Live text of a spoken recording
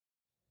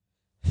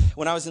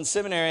When I was in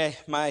seminary,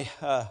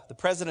 the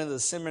president of the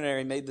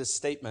seminary made this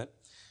statement,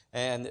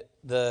 and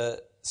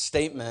the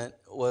statement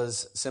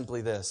was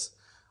simply this,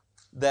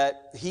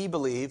 that he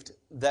believed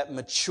that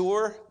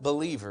mature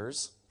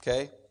believers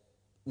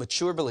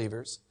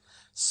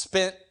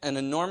spent an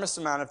enormous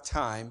amount of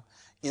time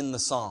in the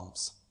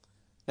Psalms.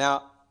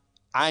 Now,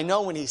 I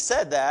know when he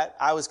said that,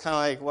 I was kind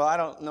of like, well, I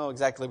don't know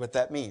exactly what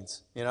that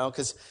means,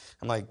 because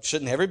I'm like,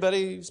 shouldn't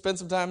everybody spend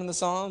some time in the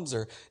Psalms?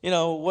 Or,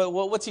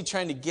 what's he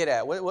trying to get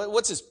at?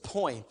 What's his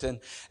point?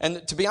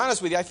 And to be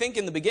honest with you, I think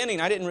in the beginning,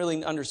 I didn't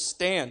really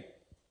understand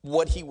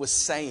what he was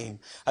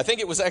saying. I think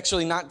it was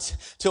actually not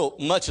till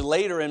much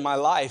later in my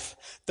life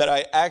that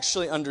I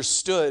actually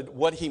understood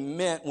what he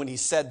meant when he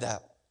said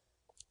that.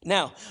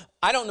 Now,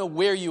 I don't know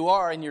where you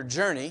are in your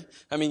journey.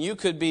 I mean, you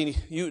could be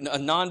a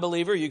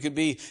non-believer. You could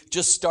be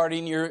just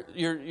starting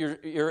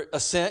your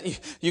ascent.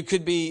 You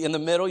could be in the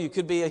middle. You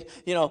could be,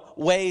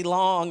 way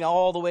long,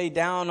 all the way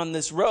down on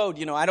this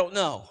road. I don't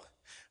know.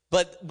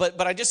 But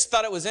I just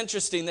thought it was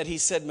interesting that he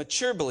said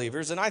mature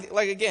believers. And I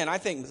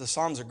think the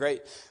Psalms are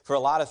great for a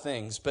lot of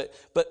things. But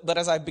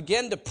as I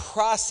began to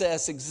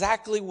process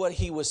exactly what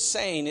he was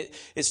saying,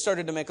 it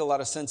started to make a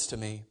lot of sense to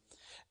me.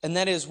 And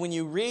that is, when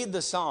you read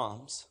the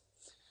Psalms,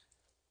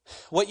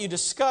 what you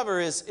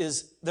discover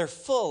is they're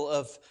full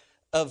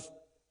of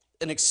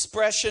an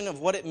expression of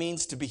what it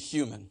means to be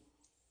human.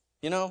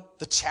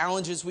 The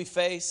challenges we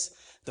face,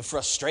 the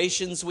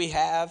frustrations we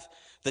have,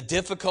 the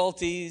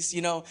difficulties,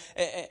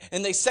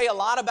 and they say a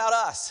lot about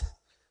us,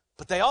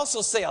 but they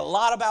also say a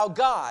lot about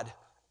God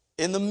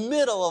in the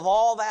middle of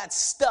all that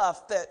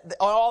stuff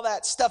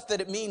that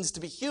it means to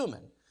be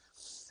human.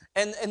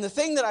 And the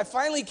thing that I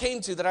finally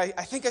came to, that I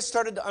think I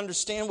started to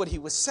understand what he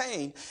was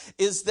saying,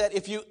 is that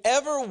if you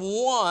ever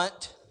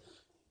want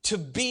to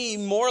be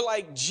more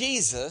like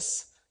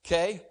Jesus,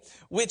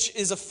 which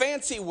is a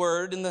fancy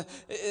word, and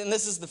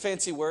this is the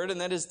fancy word, and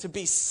that is to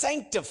be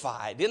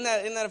sanctified. Isn't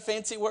that a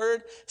fancy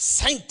word?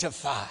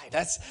 Sanctified.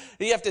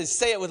 You have to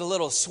say it with a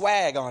little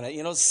swag on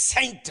it,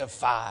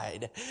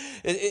 sanctified.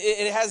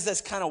 It has this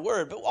kind of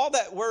word, but all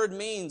that word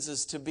means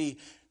is to be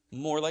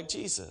more like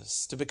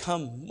Jesus, to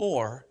become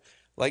more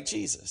like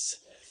Jesus.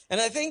 And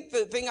I think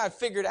the thing I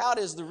figured out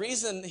is the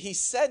reason he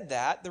said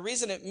that, the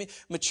reason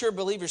mature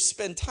believers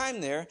spend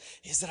time there,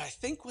 is that I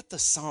think what the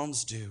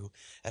Psalms do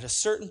at a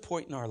certain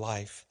point in our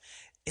life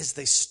is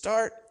they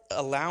start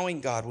allowing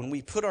God, when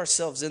we put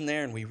ourselves in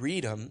there and we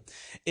read them,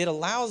 it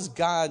allows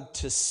God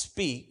to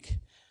speak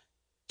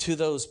to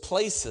those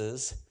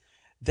places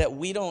that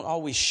we don't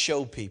always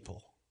show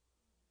people.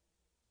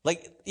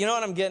 Like, you know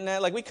what I'm getting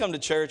at? Like, we come to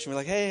church and we're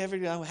like, hey,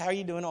 how are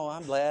you doing? Oh,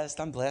 I'm blessed.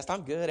 I'm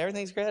good.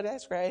 Everything's great.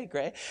 That's great.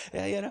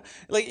 Yeah,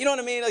 Like, you know what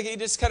I mean? Like, you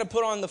just kind of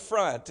put on the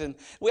front. And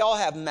we all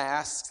have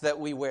masks that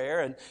we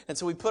wear. And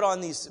so we put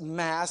on these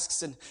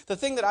masks. And the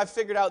thing that I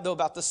figured out, though,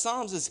 about the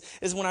Psalms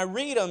is when I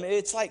read them,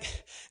 it's like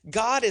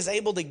God is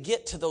able to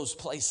get to those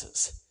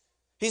places.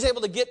 He's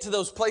able to get to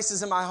those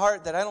places in my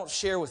heart that I don't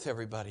share with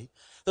everybody.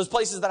 Those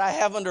places that I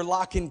have under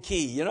lock and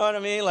key. You know what I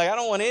mean? Like, I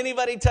don't want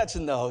anybody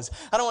touching those.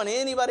 I don't want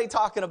anybody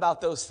talking about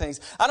those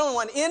things. I don't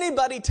want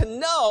anybody to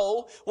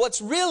know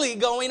what's really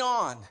going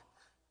on.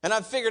 And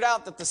I've figured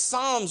out that the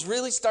Psalms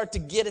really start to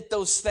get at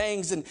those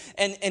things, and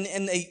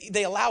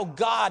they allow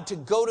God to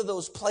go to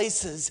those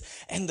places.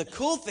 And the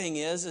cool thing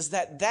is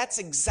that that's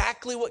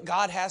exactly what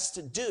God has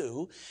to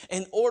do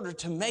in order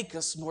to make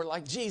us more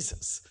like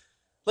Jesus.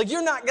 Like,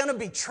 you're not going to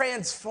be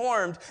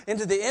transformed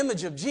into the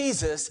image of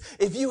Jesus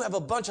if you have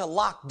a bunch of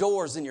locked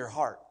doors in your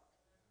heart.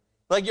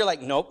 Like, you're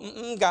like, nope,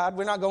 God,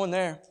 we're not going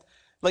there.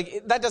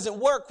 Like, that doesn't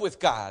work with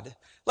God.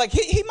 Like,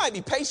 he might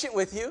be patient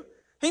with you.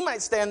 He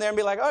might stand there and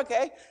be like,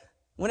 okay,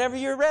 whenever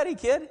you're ready,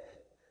 kid,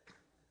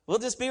 we'll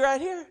just be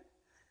right here.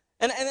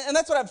 And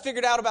that's what I've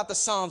figured out about the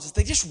Psalms, is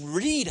they just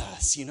read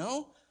us,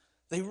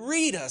 They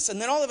read us.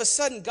 And then all of a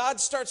sudden, God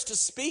starts to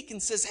speak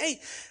and says,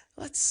 hey,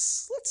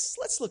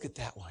 let's look at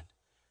that one.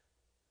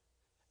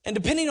 And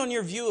depending on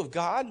your view of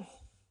God,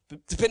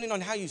 depending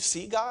on how you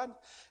see God,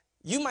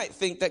 you might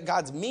think that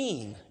God's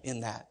mean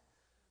in that.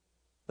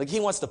 Like, he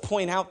wants to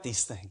point out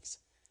these things.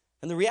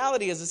 And the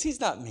reality is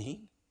he's not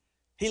mean.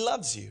 He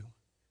loves you.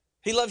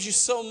 He loves you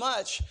so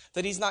much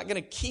that he's not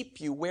going to keep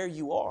you where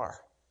you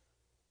are.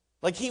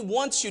 Like, he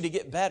wants you to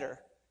get better.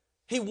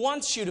 He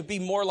wants you to be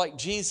more like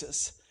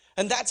Jesus.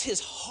 And that's his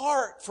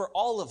heart for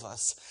all of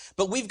us.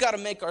 But we've got to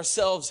make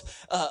ourselves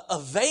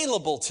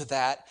available to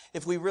that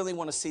if we really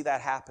want to see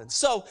that happen.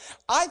 So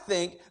I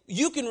think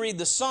you can read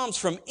the Psalms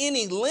from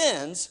any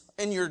lens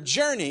in your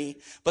journey,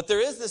 but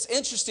there is this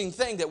interesting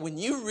thing that when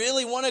you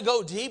really want to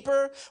go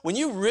deeper, when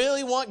you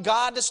really want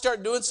God to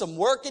start doing some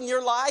work in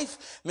your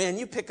life, man,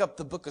 you pick up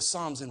the book of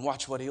Psalms and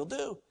watch what he'll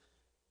do.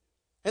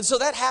 And so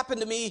that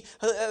happened to me,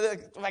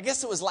 I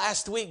guess it was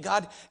last week.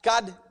 God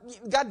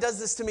does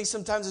this to me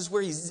sometimes, is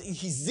where he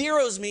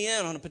zeroes me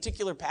in on a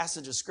particular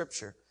passage of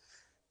Scripture.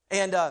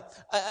 And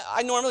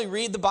I normally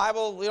read the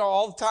Bible,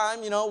 all the time,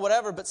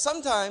 whatever. But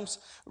sometimes,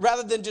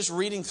 rather than just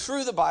reading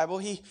through the Bible,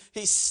 he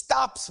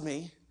stops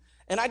me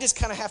and I just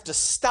kind of have to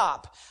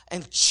stop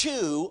and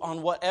chew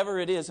on whatever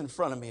it is in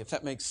front of me, if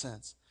that makes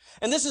sense.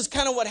 And this is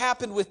kind of what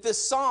happened with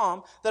this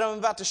psalm that I'm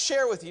about to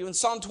share with you in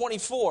Psalm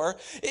 24.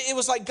 It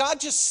was like God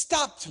just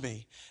stopped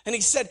me and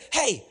he said,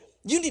 hey,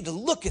 you need to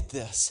look at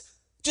this.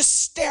 Just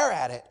stare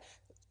at it.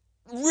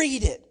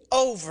 Read it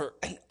over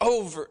and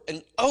over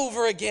and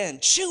over again.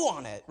 Chew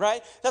on it,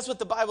 right? That's what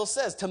the Bible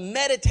says. To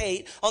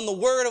meditate on the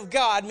word of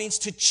God means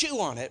to chew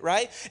on it,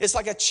 right? It's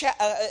like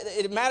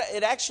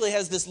it actually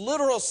has this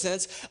literal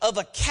sense of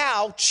a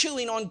cow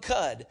chewing on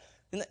cud.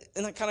 Isn't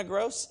that kind of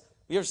gross?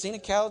 You ever seen a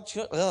cow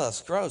chew? Ugh,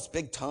 it's gross.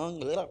 Big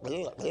tongue.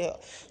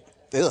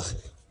 Ugh.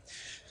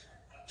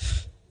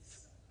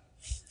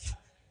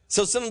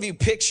 So some of you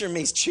picture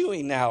me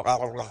chewing now.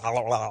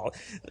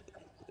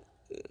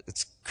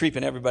 It's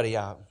creeping everybody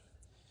out.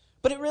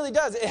 But it really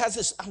does. It has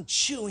this, I'm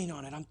chewing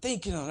on it. I'm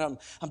thinking on it.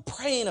 I'm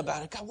praying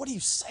about it. God, what are you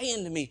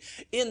saying to me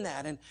in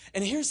that? And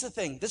here's the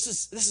thing. This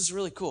is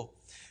really cool.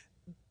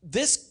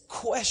 This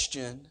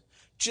question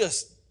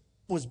just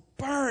was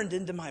burned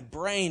into my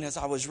brain as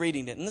I was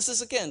reading it. And this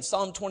is, again,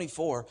 Psalm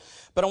 24.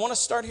 But I want to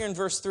start here in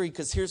verse 3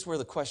 because here's where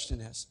the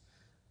question is.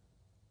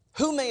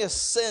 Who may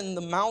ascend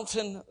the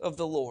mountain of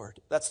the Lord?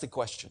 That's the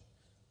question.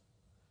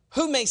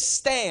 Who may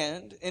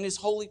stand in his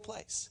holy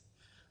place?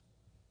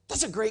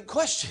 That's a great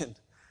question.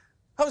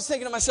 I was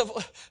thinking to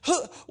myself,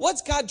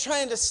 what's God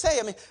trying to say?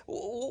 I mean,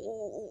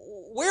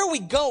 where are we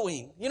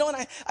going? You know, and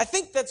I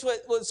think that's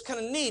what was kind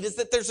of neat is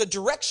that there's a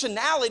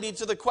directionality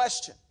to the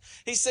question.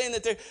 He's saying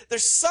that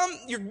there's some,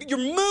 you're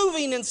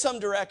moving in some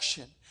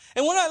direction.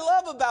 And what I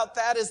love about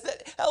that is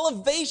that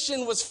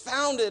elevation was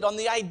founded on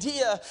the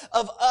idea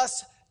of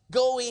us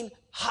going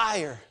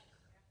higher,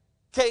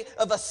 okay,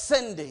 of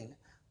ascending,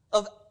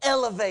 of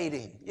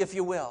elevating, if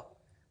you will.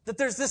 That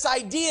there's this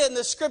idea in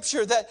the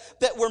scripture that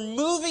we're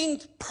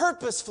moving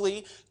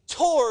purposefully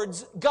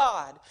towards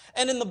God.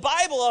 And in the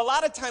Bible, a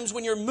lot of times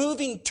when you're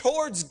moving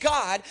towards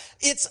God,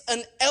 it's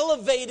an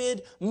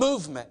elevated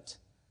movement.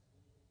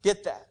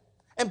 Get that?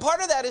 And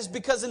part of that is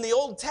because in the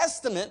Old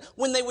Testament,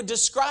 when they would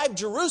describe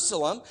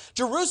Jerusalem,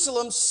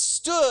 Jerusalem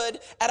stood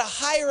at a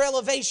higher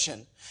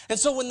elevation. And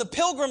so when the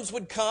pilgrims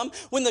would come,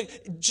 when the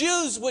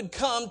Jews would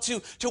come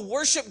to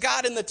worship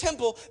God in the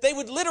temple, they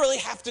would literally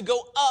have to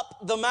go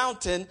up the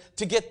mountain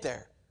to get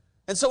there.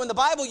 And so in the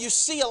Bible, you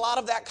see a lot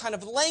of that kind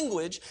of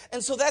language.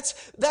 And so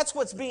that's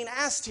what's being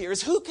asked here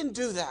is who can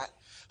do that?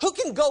 Who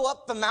can go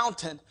up the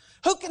mountain?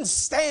 Who can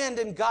stand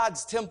in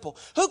God's temple?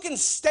 Who can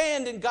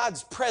stand in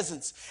God's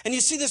presence? And you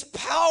see this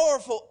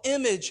powerful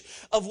image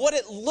of what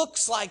it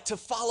looks like to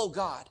follow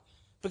God.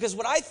 Because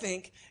what I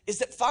think is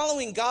that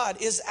following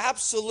God is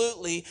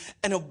absolutely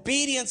an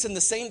obedience in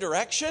the same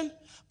direction,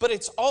 but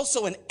it's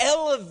also an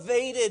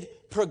elevated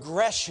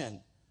progression.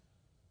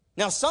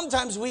 Now,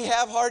 sometimes we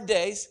have hard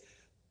days,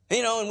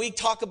 and we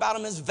talk about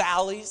them as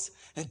valleys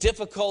and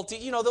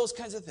difficulty, those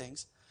kinds of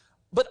things.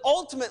 But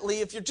ultimately,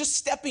 if you're just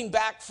stepping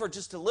back for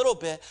just a little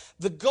bit,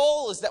 the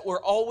goal is that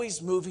we're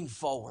always moving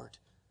forward.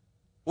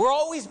 We're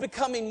always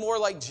becoming more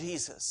like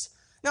Jesus.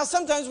 Now,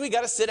 sometimes we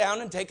got to sit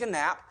down and take a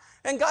nap,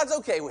 and God's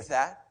okay with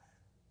that.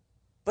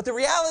 But the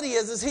reality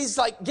is he's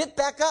like, get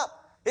back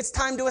up. It's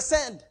time to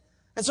ascend.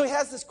 And so he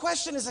has this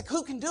question. It's like,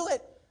 who can do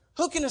it?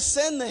 Who can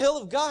ascend the hill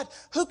of God?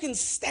 Who can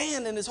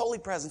stand in his holy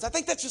presence? I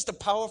think that's just a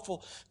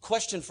powerful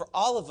question for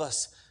all of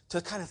us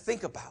to kind of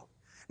think about.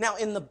 Now,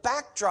 in the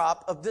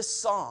backdrop of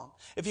this psalm,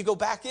 if you go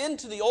back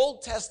into the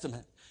Old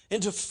Testament,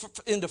 into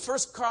 1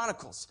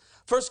 Chronicles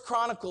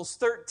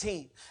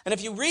 13. And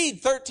if you read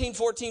 13,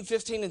 14,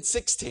 15, and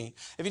 16,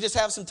 if you just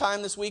have some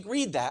time this week,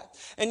 read that.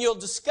 And you'll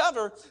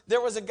discover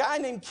there was a guy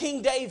named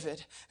King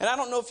David. And I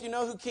don't know if you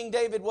know who King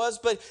David was,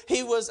 but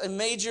he was a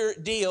major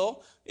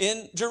deal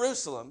in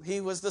Jerusalem. He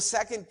was the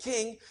second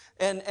king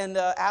and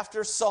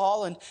after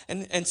Saul.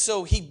 And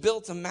so he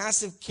built a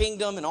massive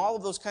kingdom and all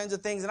of those kinds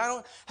of things. And I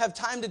don't have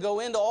time to go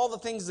into all the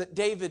things that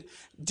David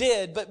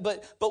did.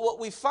 But what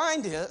we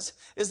find is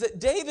that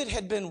David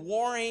had been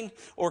warring,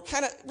 or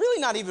kind of,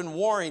 really not even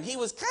warring. He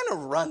was kind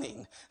of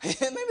running.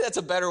 Maybe that's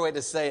a better way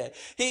to say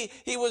it.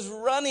 He was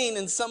running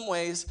in some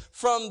ways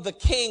from the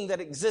king that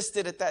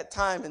existed at that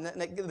time. And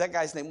that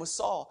guy's name was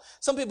Saul.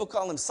 Some people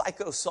call him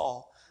Psycho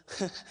Saul.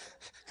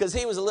 Because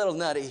he was a little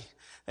nutty,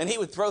 and he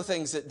would throw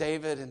things at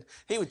David, and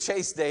he would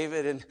chase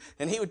David,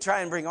 and he would try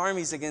and bring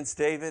armies against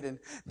David, and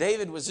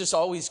David was just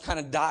always kind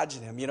of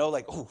dodging him,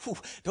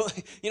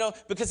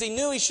 because he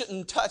knew he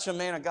shouldn't touch a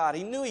man of God.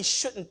 He knew he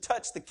shouldn't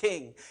touch the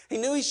king. He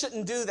knew he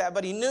shouldn't do that,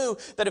 but he knew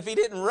that if he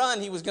didn't run,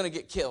 he was going to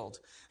get killed.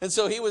 And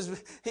so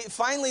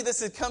finally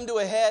this had come to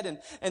a head,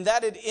 and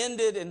that had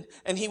ended,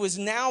 and he was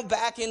now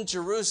back in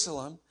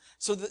Jerusalem.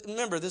 So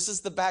remember, this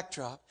is the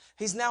backdrop.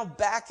 He's now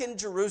back in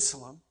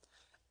Jerusalem.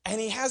 And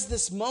he has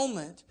this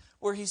moment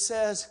where he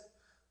says,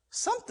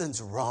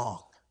 something's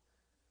wrong.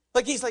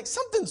 He's like,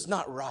 something's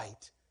not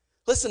right.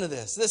 Listen to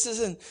this. This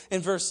is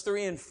in verse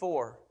 3 and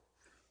 4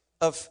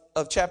 of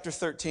chapter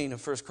 13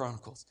 of 1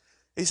 Chronicles.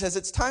 He says,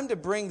 it's time to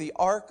bring the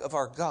ark of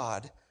our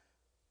God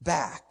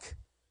back.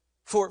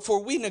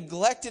 For we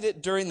neglected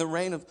it during the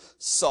reign of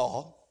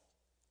Saul.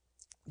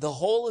 The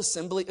whole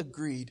assembly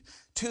agreed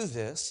to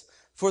this,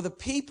 for the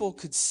people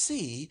could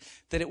see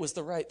that it was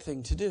the right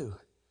thing to do.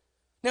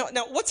 Now,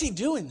 what's he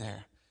doing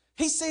there?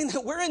 He's saying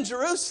that we're in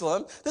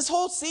Jerusalem, this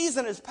whole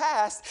season has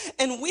passed,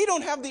 and we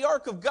don't have the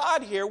Ark of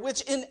God here,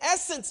 which in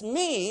essence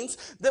means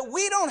that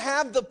we don't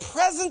have the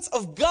presence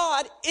of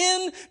God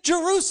in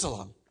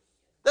Jerusalem.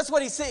 That's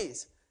what he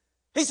sees.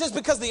 He says,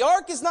 because the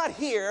Ark is not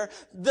here,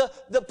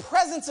 the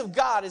presence of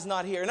God is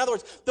not here. In other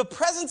words, the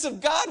presence of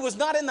God was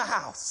not in the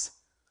house.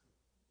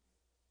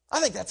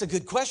 I think that's a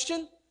good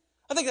question.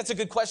 I think that's a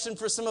good question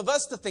for some of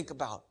us to think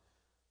about.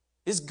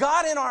 Is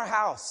God in our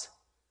house?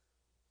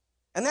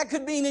 And that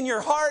could mean in your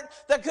heart,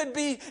 that could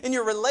be in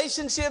your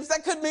relationships,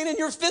 that could mean in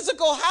your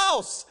physical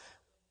house.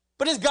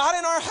 But is God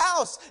in our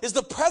house? Is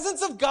the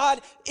presence of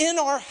God in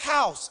our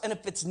house? And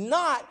if it's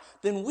not,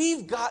 then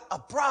we've got a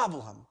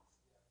problem.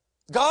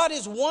 God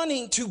is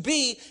wanting to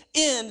be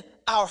in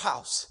our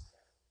house.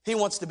 He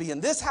wants to be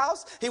in this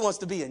house. He wants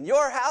to be in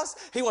your house.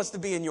 He wants to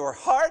be in your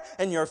heart,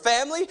 in your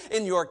family,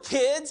 in your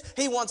kids.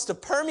 He wants to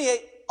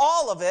permeate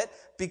all of it,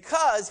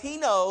 because he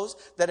knows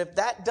that if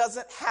that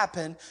doesn't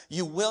happen,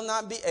 you will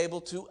not be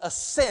able to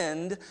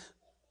ascend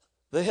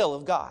the hill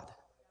of God.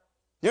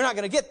 You're not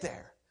going to get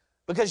there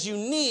because you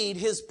need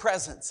his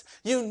presence.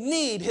 You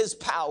need his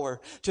power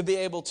to be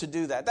able to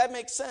do that. That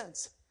makes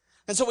sense.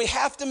 And so we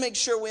have to make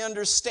sure we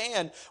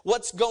understand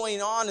what's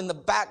going on in the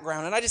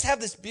background. And I just have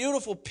this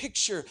beautiful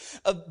picture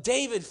of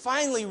David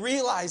finally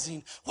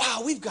realizing,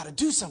 wow, we've got to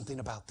do something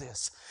about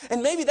this.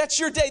 And maybe that's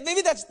your day.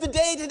 Maybe that's the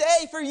day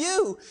today for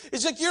you.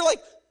 It's like, you're like,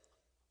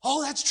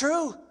 oh, that's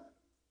true.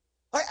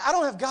 I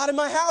don't have God in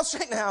my house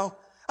right now.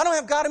 I don't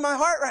have God in my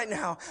heart right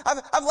now.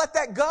 I've let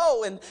that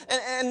go.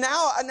 And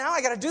now I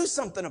got to do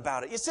something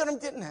about it. You see what I'm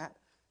getting at?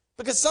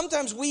 Because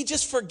sometimes we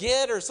just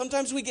forget, or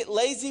sometimes we get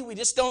lazy. We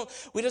just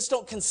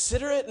don't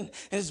consider it. And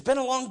it's been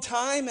a long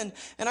time. And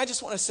I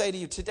just want to say to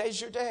you,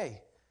 today's your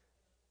day.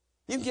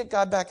 You can get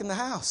God back in the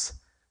house.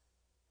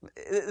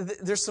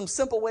 There's some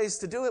simple ways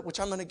to do it, which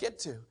I'm going to get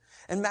to.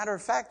 And matter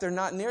of fact, they're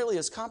not nearly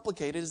as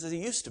complicated as they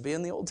used to be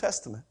in the Old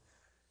Testament.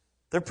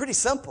 They're pretty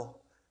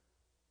simple.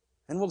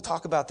 And we'll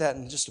talk about that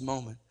in just a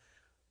moment.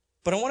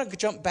 But I want to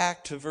jump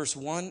back to verse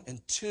 1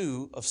 and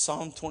 2 of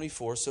Psalm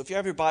 24. So if you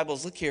have your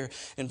Bibles, look here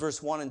in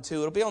verse 1 and 2.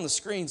 It'll be on the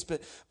screens,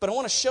 but I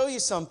want to show you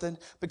something,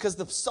 because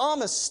the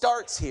psalmist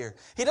starts here.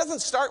 He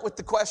doesn't start with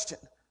the question.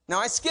 Now,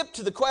 I skipped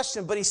to the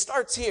question, but he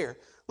starts here.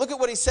 Look at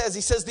what he says.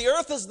 He says, the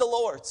earth is the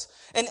Lord's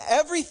and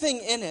everything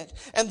in it,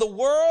 and the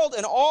world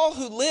and all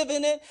who live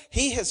in it.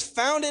 He has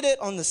founded it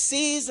on the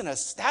seas and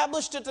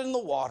established it in the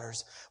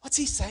waters. What's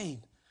he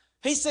saying?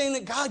 He's saying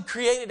that God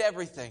created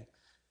everything.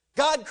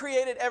 God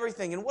created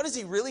everything. And what is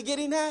he really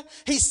getting at?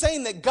 He's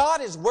saying that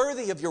God is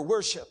worthy of your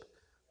worship.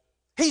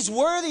 He's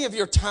worthy of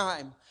your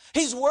time.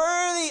 He's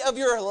worthy of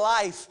your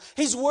life.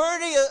 He's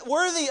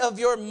worthy of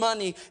your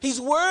money. He's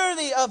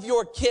worthy of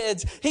your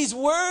kids. He's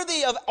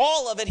worthy of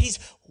all of it. He's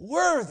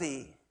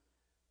worthy.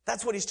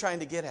 That's what he's trying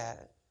to get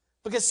at.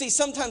 Because see,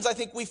 sometimes I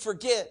think we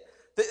forget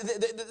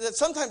that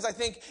sometimes I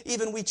think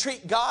even we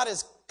treat God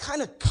as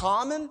kind of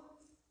common.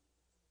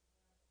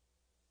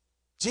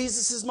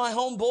 Jesus is my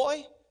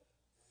homeboy.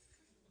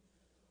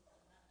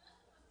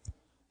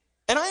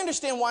 And I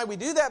understand why we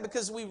do that,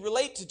 because we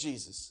relate to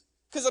Jesus.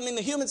 Because,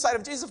 the human side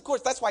of Jesus, of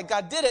course, that's why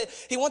God did it.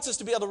 He wants us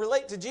to be able to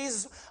relate to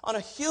Jesus on a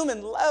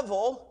human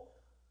level.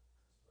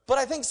 But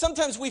I think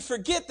sometimes we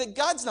forget that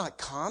God's not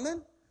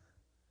common.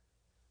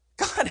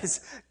 God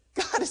is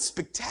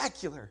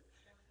spectacular.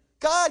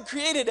 God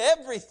created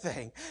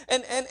everything.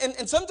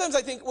 And sometimes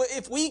I think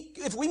if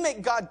we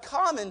make God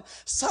common,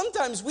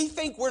 sometimes we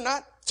think we're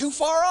not too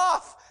far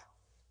off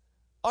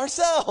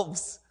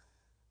ourselves.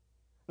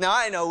 Now,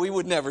 I know we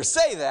would never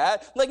say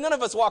that. Like, none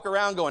of us walk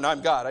around going,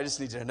 I'm God. I just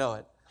need you to know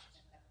it.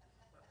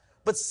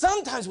 But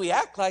sometimes we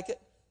act like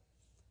it.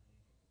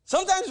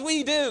 Sometimes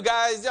we do,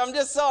 guys. I'm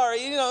just sorry.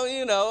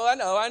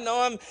 I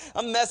know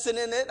I'm messing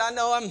in it. I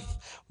know I'm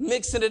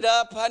mixing it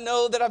up. I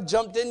know that I've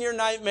jumped in your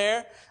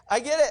nightmare. I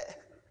get it.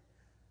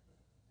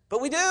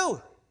 But we do.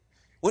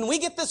 When we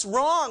get this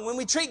wrong, when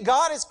we treat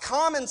God as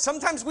common,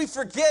 sometimes we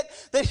forget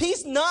that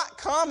he's not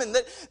common,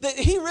 that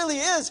he really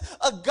is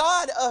a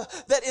God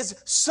that is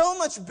so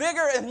much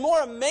bigger and more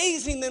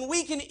amazing than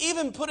we can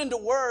even put into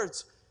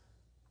words.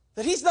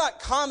 That he's not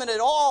common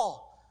at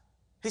all.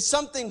 He's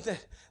something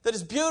that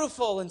is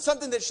beautiful and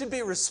something that should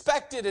be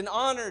respected and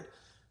honored.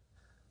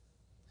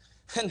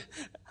 And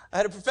I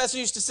had a professor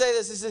who used to say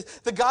this. He says,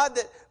 the God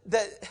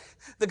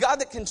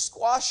that can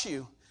squash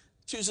you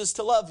chooses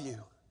to love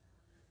you.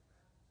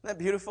 Isn't that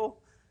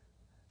beautiful?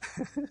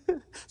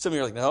 Some of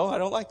you are like, no, I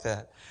don't like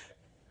that.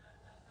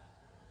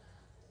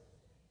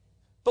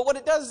 But what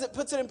it does is it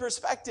puts it in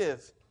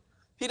perspective.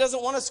 He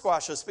doesn't want to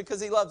squash us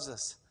because he loves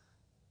us.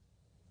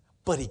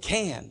 But he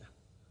can.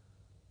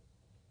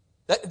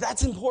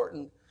 That's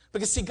important.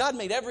 Because see, God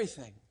made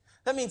everything.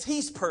 That means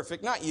he's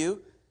perfect, not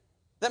you.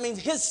 That means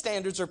his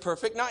standards are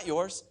perfect, not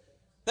yours.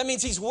 That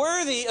means he's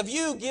worthy of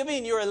you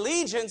giving your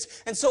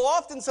allegiance. And so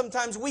often,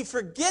 sometimes we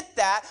forget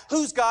that,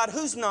 who's God,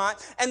 who's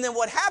not. And then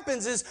what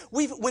happens is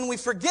when we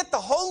forget the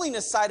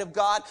holiness side of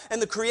God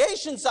and the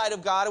creation side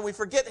of God, and we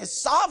forget his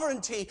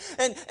sovereignty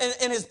and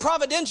his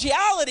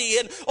providentiality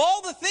and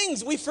all the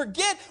things, we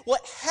forget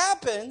what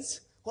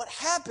happens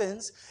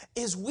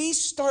is we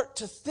start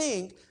to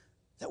think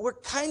that we're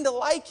kind of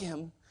like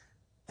him,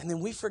 and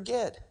then we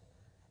forget.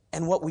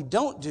 And what we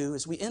don't do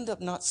is we end up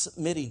not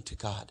submitting to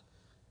God.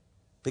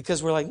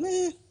 Because we're like,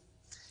 I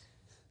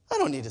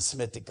don't need to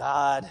submit to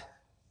God.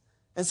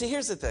 And see,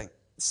 here's the thing.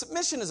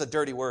 Submission is a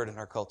dirty word in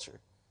our culture.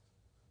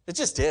 It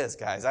just is,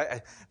 guys.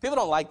 People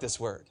don't like this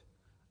word.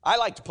 I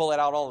like to pull it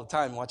out all the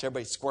time and watch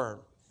everybody squirm.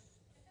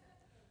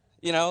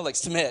 You know, like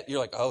submit. You're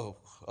like, oh,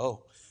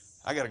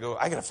 I got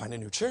to find a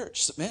new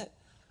church. Submit.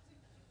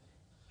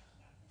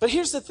 But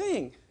here's the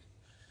thing.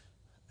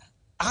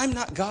 I'm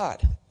not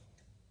God.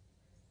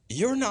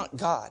 You're not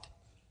God.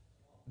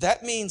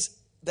 That means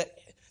that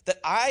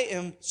I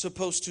am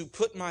supposed to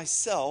put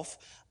myself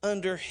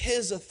under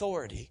his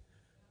authority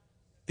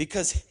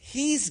because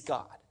he's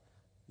God,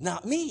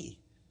 not me.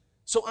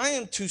 So I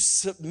am to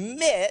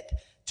submit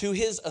to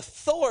his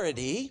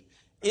authority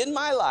in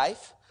my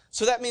life.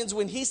 So that means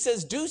when he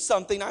says do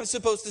something, I'm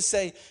supposed to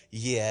say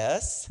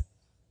yes,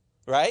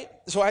 right?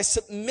 So I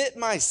submit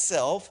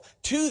myself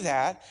to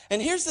that.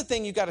 And here's the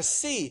thing you got to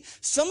see.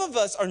 Some of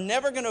us are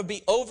never going to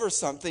be over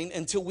something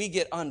until we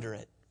get under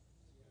it.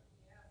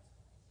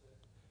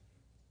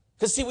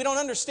 Because see, we don't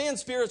understand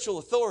spiritual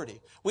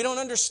authority. We don't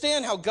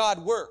understand how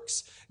God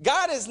works.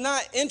 God is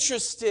not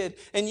interested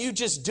in you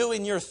just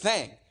doing your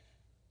thing.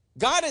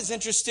 God is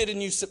interested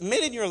in you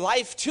submitting your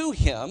life to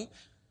him.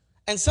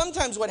 And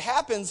sometimes what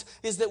happens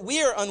is that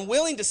we are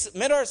unwilling to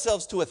submit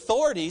ourselves to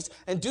authorities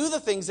and do the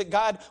things that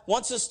God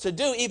wants us to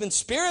do, even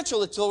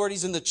spiritual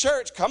authorities in the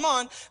church. Come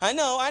on. I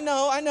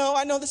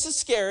know this is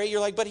scary.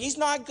 You're like, but he's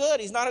not good.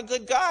 He's not a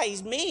good guy.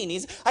 He's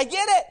mean. I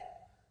get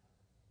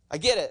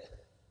it.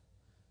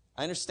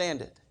 I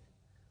understand it.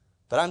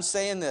 But I'm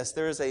saying this,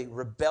 there is a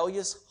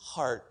rebellious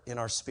heart in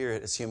our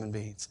spirit as human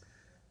beings.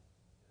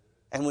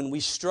 And when we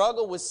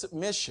struggle with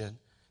submission,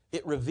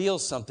 it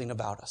reveals something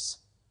about us.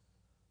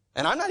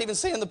 And I'm not even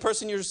saying the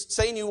person you're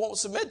saying you won't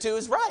submit to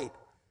is right.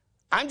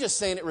 I'm just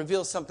saying it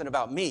reveals something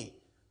about me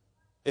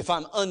if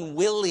I'm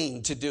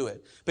unwilling to do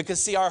it.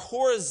 Because see, our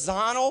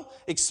horizontal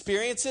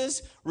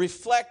experiences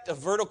reflect a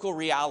vertical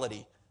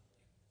reality.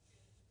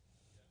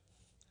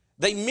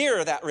 They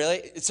mirror that,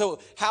 really.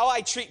 So how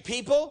I treat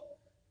people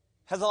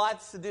has a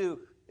lot to do.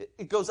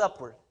 It goes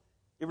upward.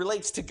 It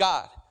relates to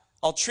God.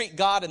 I'll treat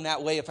God in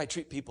that way if I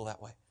treat people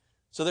that way.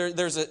 So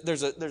there's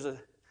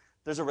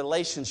a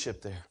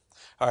relationship there.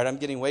 All right, I'm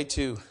getting way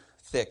too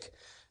thick.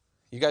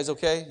 You guys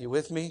okay? You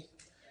with me?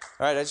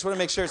 All right, I just want to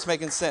make sure it's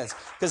making sense.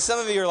 Because some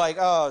of you are like,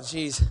 oh,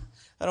 geez,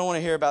 I don't want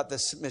to hear about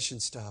this submission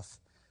stuff.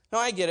 No,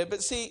 I get it.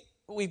 But see,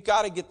 we've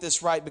got to get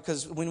this right,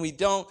 because when we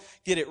don't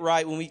get it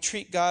right, when we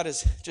treat God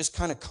as just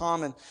kind of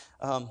common,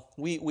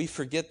 we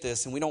forget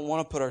this, and we don't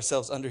want to put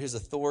ourselves under his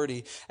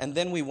authority, and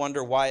then we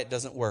wonder why it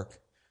doesn't work.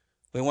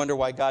 We wonder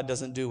why God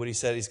doesn't do what he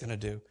said he's going to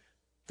do.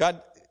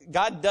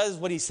 God does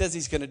what he says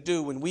he's going to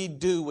do when we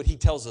do what he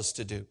tells us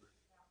to do.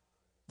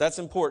 That's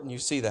important. You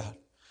see that.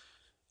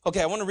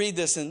 Okay, I want to read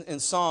this in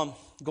Psalm,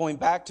 going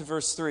back to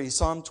verse 3,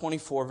 Psalm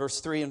 24,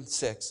 verse 3 and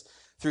 6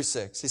 through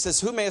 6. He says,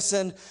 who may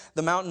ascend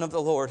the mountain of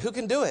the Lord? Who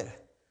can do it?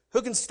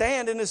 Who can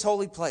stand in his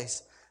holy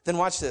place? Then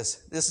watch this.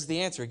 This is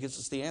the answer. He gives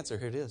us the answer.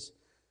 Here it is.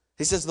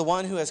 He says, the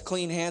one who has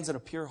clean hands and a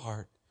pure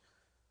heart,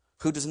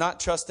 who does not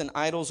trust in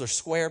idols or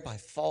swear by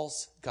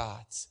false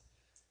gods.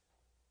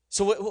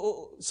 So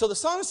the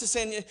psalmist is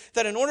saying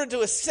that in order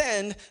to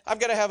ascend, I've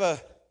got to have a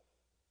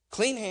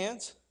clean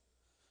hands,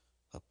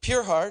 a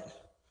pure heart,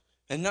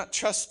 and not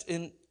trust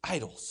in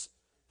idols.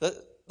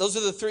 Those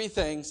are the three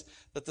things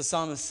that the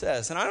psalmist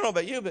says. And I don't know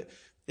about you, but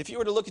if you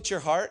were to look at your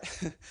heart,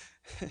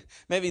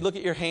 maybe look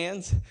at your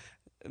hands,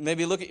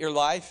 maybe look at your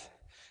life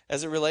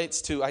as it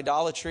relates to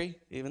idolatry,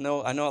 even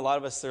though I know a lot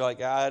of us, they're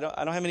like, I don't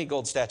have any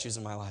gold statues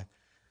in my life.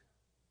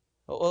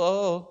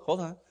 Oh,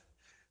 hold on.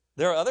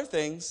 There are other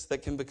things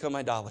that can become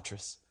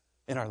idolatrous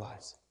in our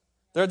lives.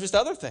 There are just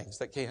other things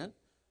that can.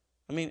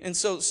 I mean, and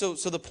so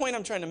the point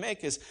I'm trying to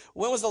make is,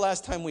 when was the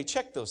last time we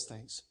checked those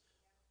things?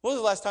 When was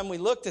the last time we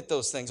looked at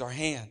those things? Our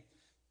hand,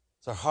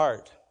 our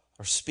heart,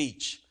 our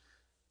speech,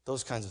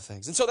 those kinds of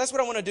things. And so that's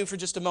what I want to do for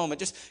just a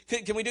moment.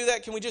 Can we do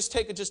that? Can we just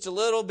take just a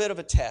little bit of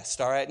a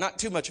test, all right? Not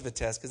too much of a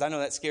test, because I know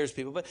that scares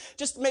people, but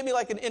just maybe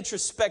like an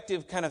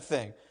introspective kind of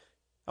thing.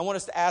 I want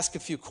us to ask a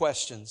few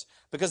questions,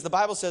 because the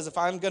Bible says if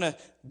I'm going to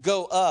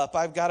go up,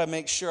 I've got to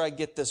make sure I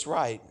get this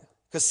right.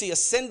 Because see,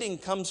 ascending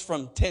comes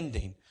from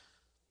tending.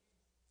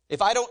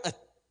 If I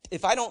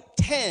don't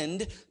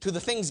tend to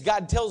the things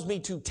God tells me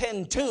to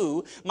tend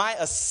to, my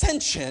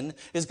ascension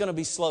is going to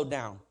be slowed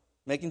down.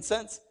 Making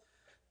sense?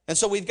 And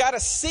so we've got to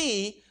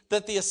see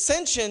that the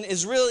ascension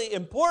is really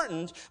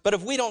important, but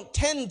if we don't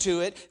tend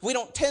to it, if we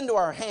don't tend to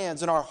our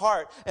hands and our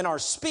heart and our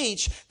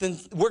speech, then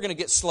we're going to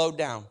get slowed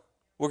down.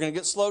 We're going to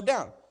get slowed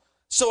down.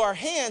 So our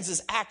hands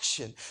is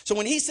action. So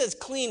when he says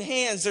clean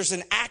hands, there's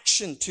an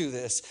action to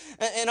this.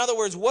 In other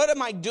words, what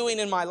am I doing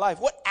in my life?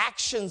 What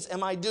actions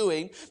am I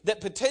doing that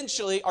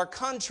potentially are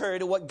contrary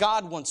to what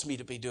God wants me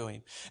to be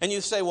doing? And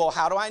you say, well,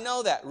 how do I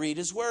know that? Read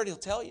his word. He'll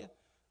tell you.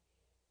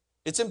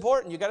 It's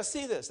important. You got to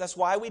see this. That's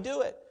why we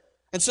do it.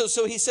 And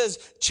so he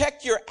says,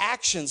 check your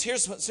actions.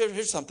 Here's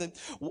something.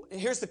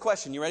 Here's the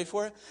question. You ready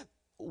for it?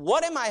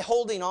 What am I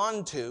holding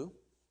on to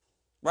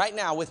right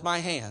now with my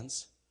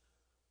hands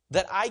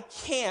that I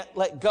can't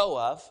let go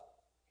of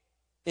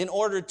in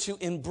order to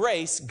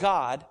embrace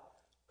God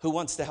who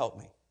wants to help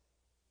me?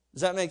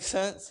 Does that make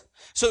sense?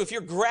 So if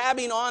you're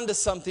grabbing onto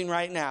something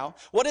right now,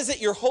 what is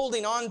it you're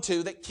holding on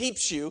to that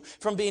keeps you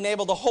from being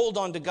able to hold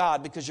on to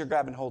God because you're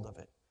grabbing hold of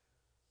it?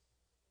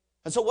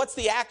 And so what's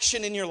the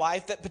action in your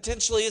life that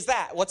potentially is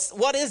that?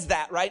 What is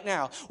that right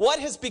now? What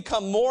has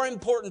become more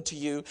important to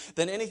you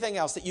than anything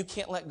else that you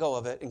can't let go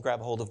of it and grab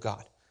hold of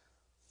God?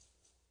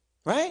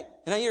 Right?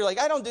 And you're like,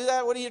 I don't do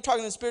that. What are you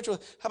talking in spiritual?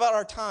 How about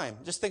our time?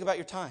 Just think about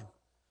your time.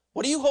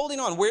 What are you holding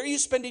on? Where are you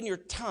spending your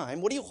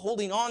time? What are you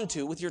holding on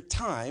to with your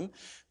time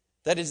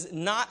that is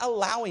not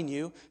allowing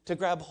you to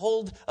grab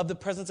hold of the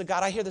presence of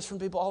God? I hear this from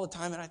people all the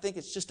time, and I think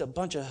it's just a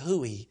bunch of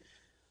hooey.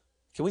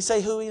 Can we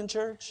say hooey in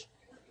church?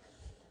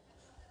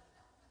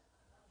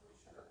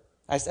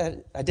 I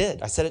said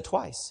it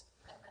twice.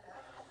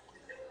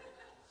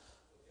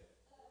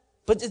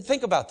 But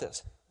think about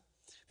this.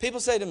 People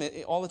say to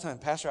me all the time,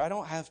 Pastor, I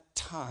don't have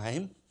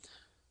time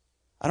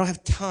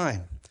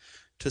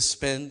to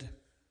spend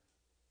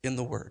in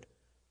the Word.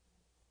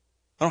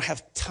 I don't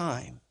have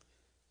time.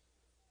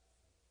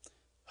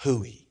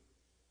 Hooey.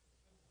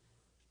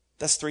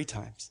 That's 3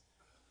 times.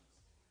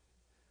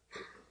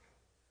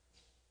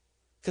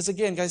 Because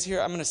again, guys,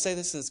 here, I'm going to say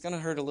this and it's going to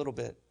hurt a little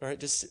bit. All right,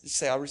 just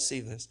say, I'll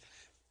receive this.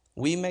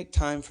 We make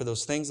time for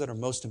those things that are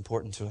most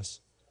important to us.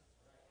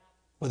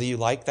 Whether you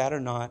like that or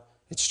not,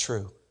 it's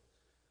true.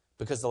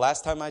 Because the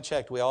last time I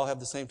checked, we all have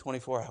the same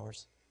 24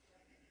 hours.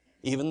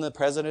 Even the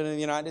President of the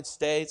United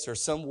States or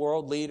some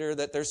world leader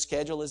that their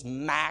schedule is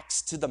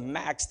max to the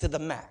max to the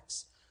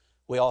max.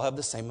 We all have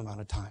the same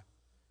amount of time.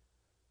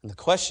 And the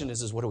question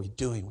is what are we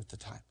doing with the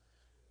time?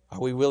 Are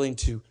we willing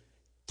to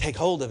take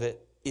hold of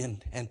it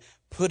and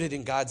put it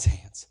in God's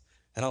hands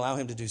and allow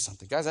him to do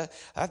something? Guys,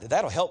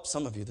 that'll help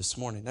some of you this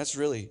morning. That's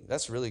really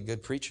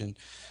good preaching.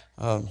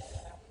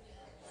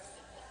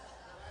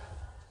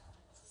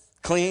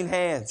 Clean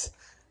hands.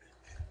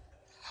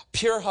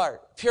 Pure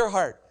heart.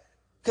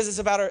 Because it's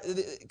about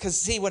because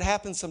see, what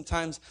happens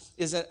sometimes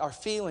is that our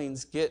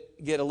feelings get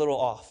a little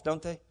off,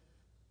 don't they?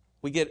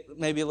 We get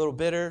maybe a little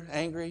bitter,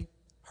 angry,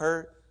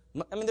 hurt.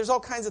 I mean, there's all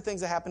kinds of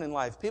things that happen in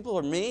life. People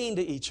are mean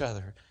to each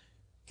other.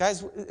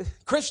 Guys,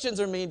 Christians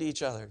are mean to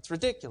each other. It's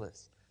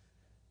ridiculous.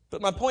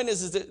 But my point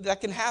is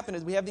that can happen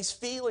is we have these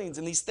feelings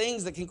and these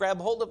things that can grab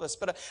hold of us.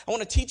 But I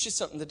want to teach you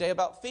something today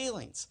about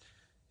feelings.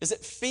 Is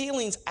that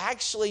feelings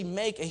actually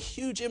make a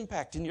huge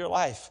impact in your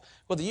life,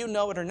 whether you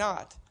know it or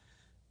not.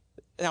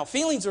 Now,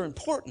 feelings are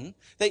important.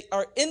 They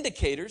are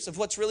indicators of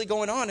what's really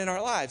going on in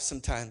our lives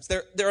sometimes.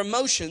 They're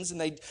emotions, and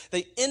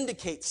they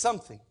indicate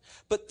something.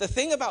 But the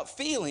thing about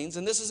feelings,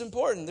 and this is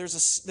important,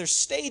 there's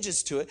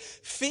stages to it.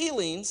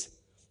 Feelings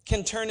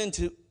can turn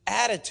into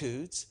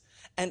attitudes,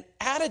 and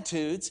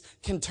attitudes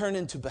can turn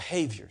into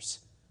behaviors.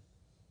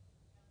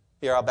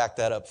 Here, I'll back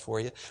that up for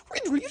you.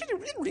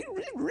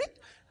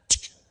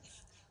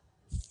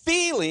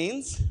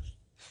 Feelings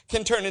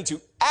can turn into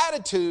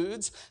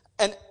attitudes,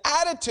 and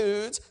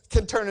attitudes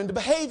can turn into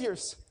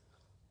behaviors.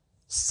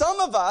 Some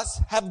of us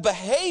have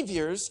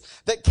behaviors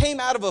that came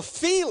out of a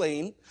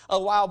feeling a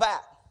while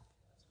back.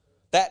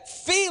 That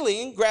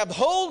feeling grabbed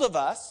hold of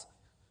us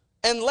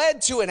and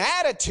led to an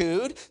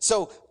attitude.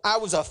 So I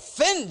was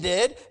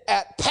offended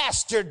at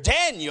Pastor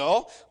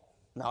Daniel.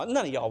 No,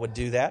 none of y'all would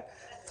do that.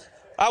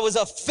 I was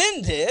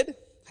offended,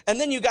 and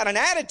then you got an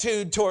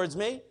attitude towards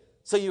me.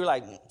 So you were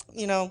like,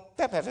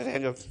 that Pastor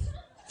Daniel,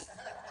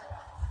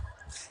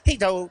 he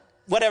told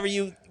whatever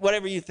you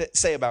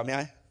say about me.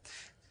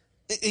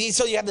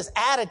 So you have this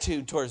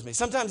attitude towards me.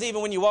 Sometimes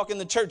even when you walk in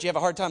the church, you have a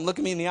hard time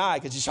looking me in the eye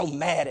because you're so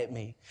mad at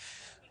me.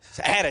 It's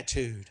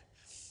attitude.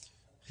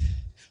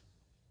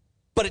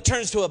 But it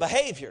turns to a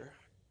behavior.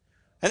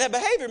 And that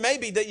behavior may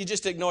be that you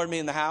just ignored me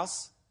in the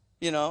house,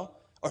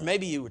 or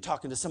maybe you were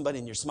talking to somebody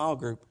in your small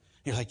group.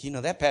 You're like,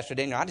 that Pastor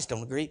Daniel, I just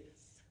don't agree.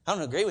 I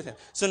don't agree with him.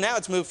 So now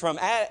it's moved from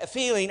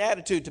feeling,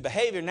 attitude to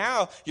behavior.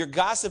 Now you're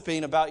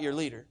gossiping about your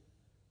leader.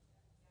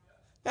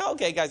 Now,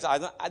 okay, guys,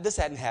 this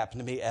hadn't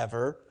happened to me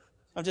ever.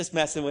 I'm just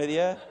messing with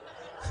you.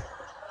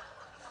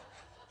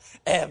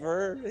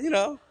 Ever,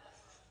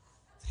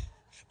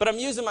 But I'm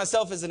using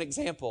myself as an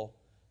example.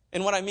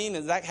 And what I mean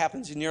is that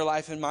happens in your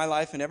life, in my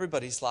life, in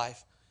everybody's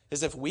life.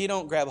 Is if we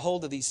don't grab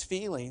hold of these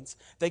feelings,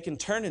 they can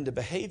turn into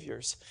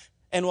behaviors.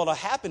 And what will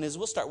happen is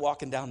we'll start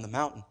walking down the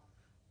mountain.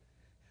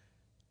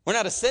 We're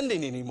not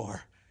ascending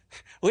anymore.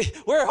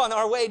 We're on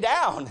our way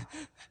down.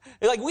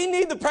 Like we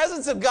need the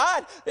presence of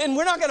God, and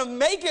we're not going to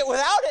make it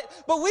without it.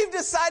 But we've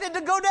decided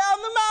to go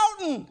down the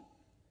mountain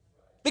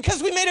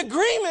because we made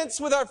agreements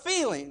with our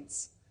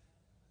feelings.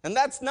 And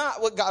that's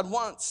not what God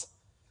wants.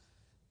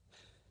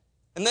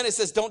 And then it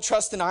says, don't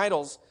trust in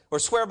idols or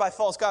swear by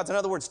false gods. In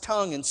other words,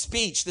 tongue and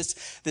speech, this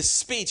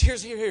speech.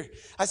 Here.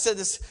 I said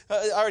this,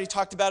 I already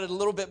talked about it a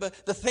little bit,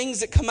 but the things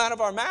that come out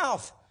of our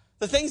mouth,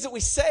 the things that we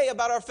say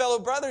about our fellow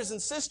brothers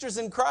and sisters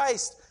in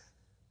Christ.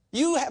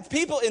 You have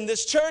people in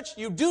this church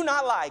you do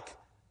not like.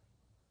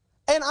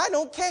 And I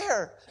don't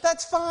care.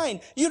 That's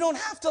fine. You don't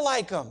have to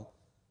like them.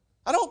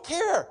 I don't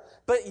care.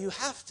 But you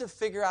have to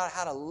figure out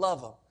how to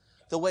love them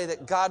the way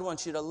that God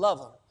wants you to love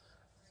them.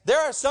 There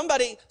are some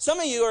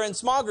of you are in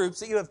small groups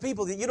that you have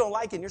people that you don't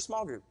like in your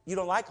small group. You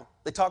don't like them.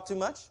 They talk too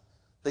much.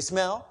 They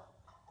smell.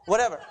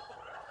 Whatever.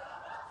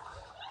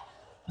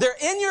 They're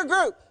in your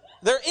group.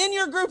 They're in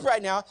your group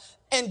right now.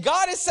 And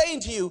God is saying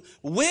to you,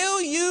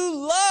 will you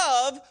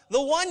love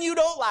the one you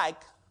don't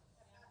like?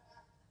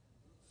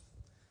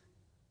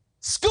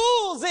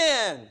 School's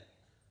in.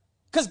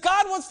 Because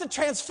God wants to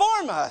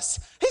transform us.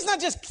 He's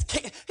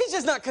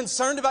just not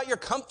concerned about your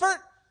comfort.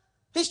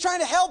 He's trying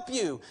to help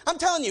you. I'm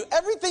telling you,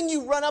 everything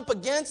you run up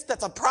against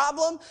that's a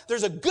problem,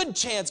 there's a good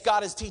chance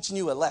God is teaching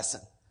you a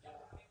lesson.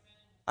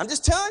 I'm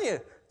just telling you,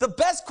 the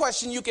best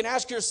question you can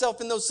ask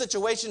yourself in those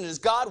situations is,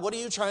 God, what are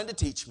you trying to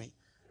teach me?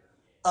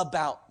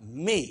 About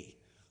me,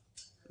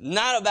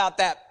 not about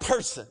that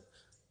person.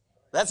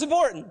 That's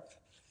important.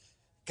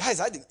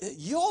 Guys,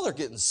 you all are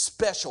getting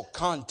special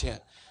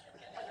content.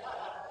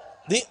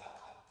 The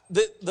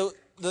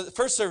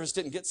first service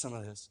didn't get some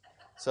of this.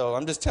 So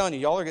I'm just telling you,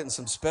 y'all are getting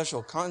some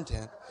special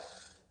content.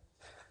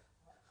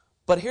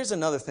 But here's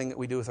another thing that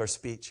we do with our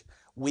speech.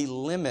 We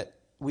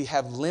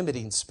have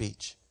limiting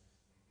speech.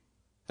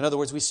 In other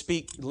words, we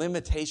speak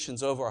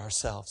limitations over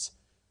ourselves.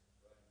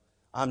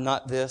 I'm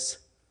not this.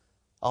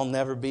 I'll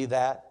never be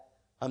that.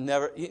 You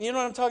know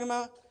what I'm talking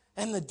about?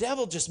 And the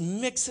devil just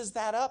mixes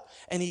that up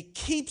and he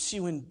keeps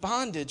you in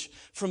bondage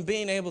from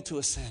being able to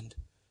ascend.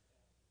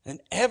 And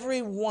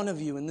every one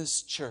of you in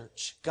this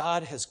church,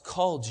 God has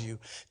called you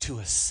to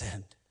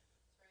ascend,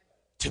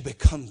 to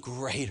become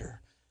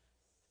greater.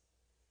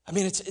 I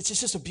mean, it's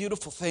just a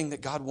beautiful thing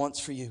that God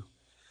wants for you.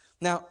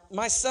 Now,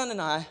 my son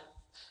and I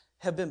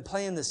have been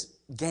playing this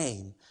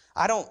game.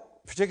 I don't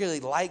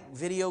particularly like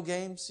video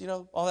games,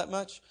 all that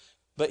much,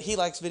 but he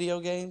likes video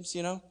games,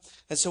 And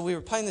so we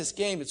were playing this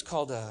game. It's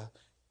called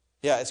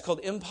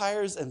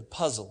Empires and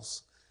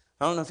Puzzles.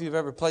 I don't know if you've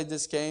ever played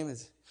this game.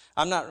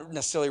 I'm not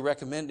necessarily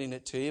recommending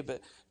it to you,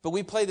 but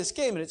we play this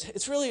game, and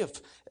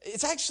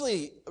it's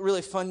actually a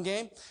really fun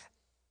game.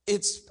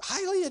 It's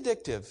highly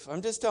addictive.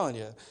 I'm just telling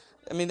you.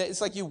 I mean, it's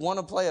like you want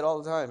to play it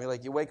all the time. You're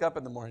like, you wake up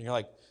in the morning, you're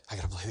like, I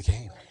got to play the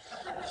game.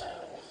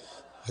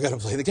 I got to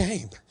play the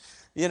game,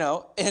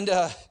 And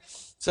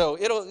so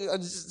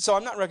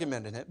I'm not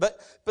recommending it, but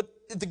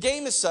the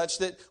game is such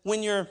that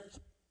when you're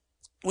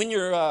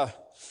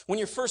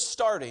first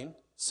starting,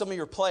 some of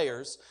your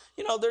players,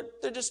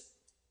 they're just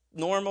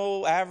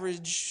normal,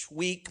 average,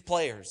 weak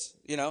players,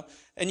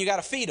 and you got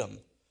to feed them.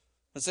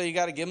 And so you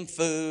got to give them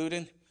food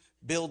and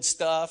build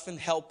stuff and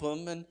help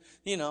them and,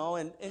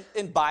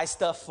 and buy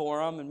stuff for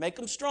them and make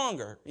them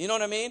stronger. You know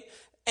what I mean?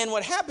 And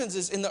what happens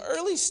is in the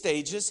early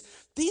stages,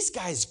 these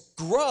guys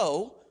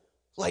grow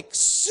like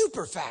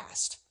super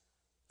fast.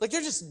 Like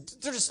they're just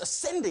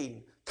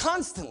ascending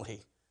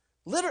constantly.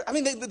 Literally, I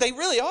mean, they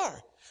really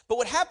are. But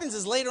what happens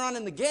is later on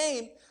in the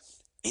game,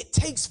 it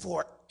takes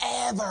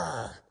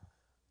forever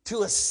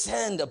to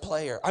ascend a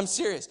player. I'm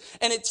serious.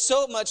 And it's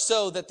so much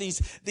so that these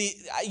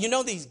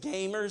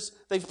gamers,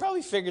 they've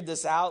probably figured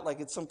this out, like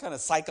it's some kind of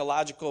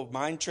psychological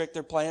mind trick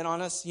they're playing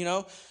on us,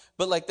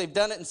 But like they've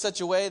done it in such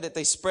a way that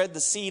they spread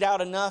the seed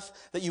out enough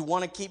that you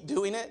want to keep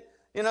doing it,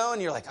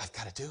 and you're like, I've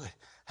got to do it.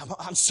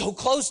 I'm so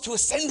close to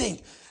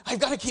ascending. I've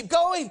got to keep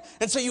going.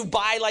 And so you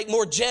buy like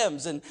more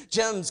gems, and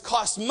gems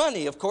cost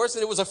money, of course.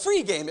 And it was a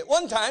free game at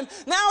one time.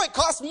 Now it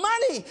costs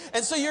money.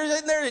 And so you're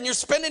in there and you're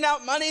spending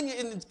out money.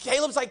 And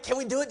Caleb's like, can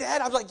we do it,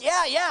 Dad? I'm like,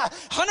 yeah,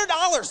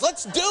 $100.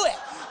 Let's do it.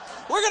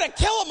 We're going to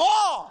kill them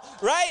all,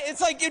 right?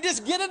 It's like you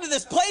just get into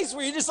this place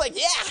where you're just like,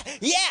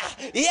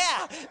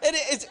 yeah. And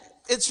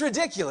it's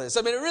ridiculous.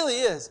 I mean, it really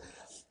is.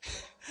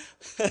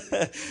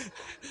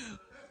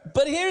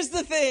 But here's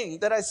the thing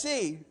that I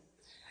see.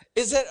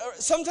 Is that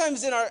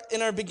sometimes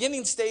in our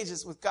beginning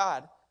stages with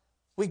God,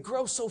 we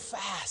grow so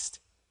fast.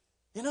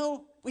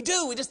 We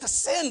do. We just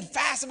ascend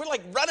fast, and we're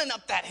like running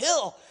up that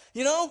hill,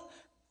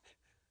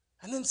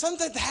 And then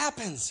something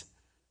happens.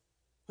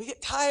 We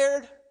get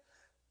tired.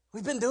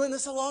 We've been doing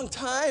this a long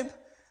time.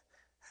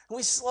 And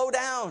we slow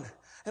down.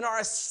 And our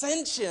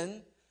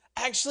ascension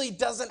actually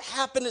doesn't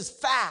happen as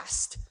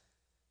fast.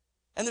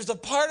 And there's a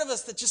part of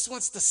us that just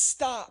wants to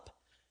stop.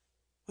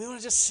 We want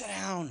to just sit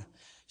down.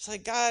 It's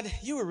like, God,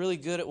 you were really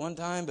good at one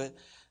time, but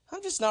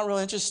I'm just not real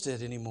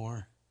interested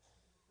anymore.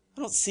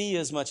 I don't see you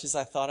as much as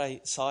I thought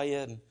I saw you.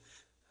 And,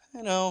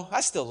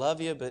 I still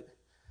love you, but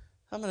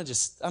I'm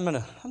just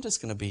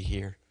going to be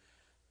here.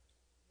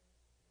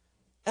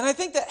 And I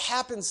think that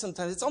happens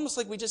sometimes. It's almost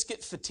like we just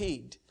get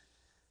fatigued.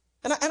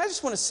 And I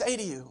just want to say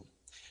to you,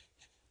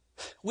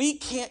 we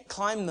can't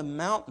climb the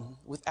mountain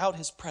without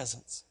his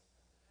presence.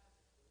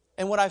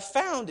 And what I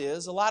found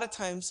is a lot of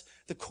times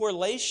the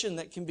correlation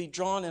that can be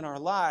drawn in our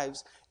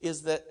lives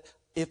is that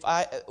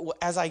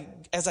as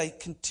I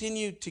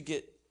continue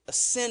to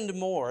ascend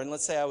more, and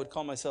let's say I would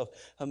call myself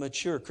a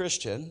mature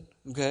Christian,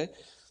 okay,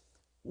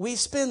 we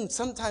spend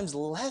sometimes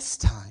less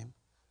time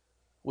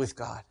with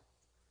God.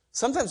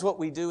 Sometimes what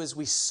we do is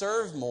we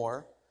serve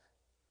more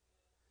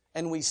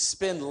and we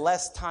spend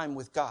less time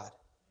with God.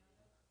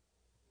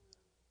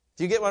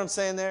 Do you get what I'm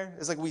saying there?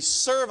 It's like we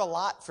serve a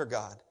lot for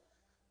God,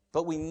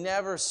 but we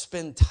never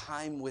spend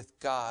time with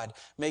God,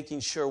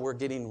 making sure we're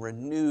getting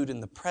renewed in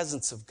the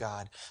presence of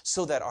God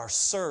so that our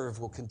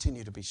serve will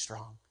continue to be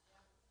strong.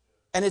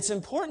 And it's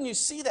important you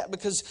see that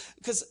because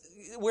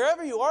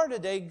wherever you are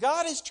today,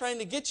 God is trying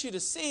to get you to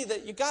see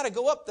that you got to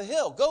go up the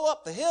hill. Go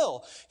up the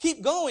hill.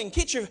 Keep going.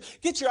 Get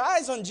your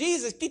eyes on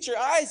Jesus. Get your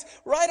eyes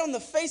right on the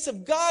face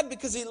of God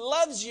because He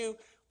loves you.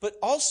 But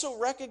also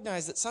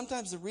recognize that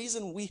sometimes the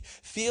reason we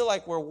feel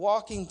like we're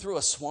walking through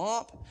a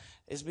swamp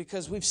is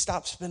because we've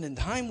stopped spending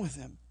time with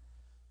Him.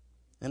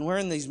 And we're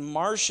in these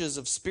marshes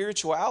of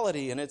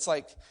spirituality. And it's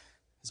like,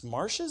 is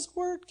marshes a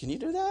word? Can you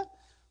do that?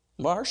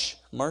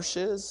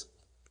 Marshes?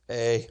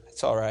 Hey,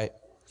 it's all right.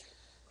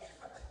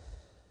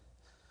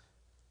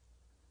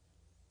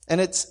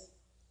 And it's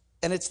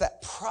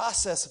that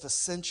process of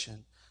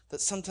ascension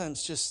that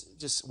sometimes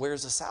just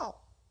wears us out.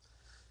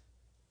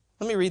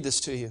 Let me read this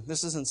to you.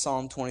 This is in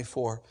Psalm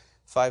 24,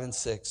 5 and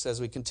 6,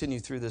 as we continue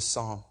through this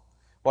psalm.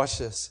 Watch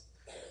this.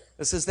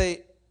 It says,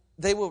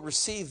 they will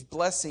receive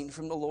blessing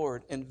from the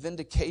Lord and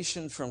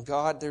vindication from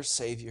God their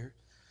Savior.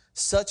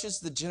 Such is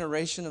the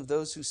generation of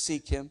those who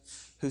seek Him,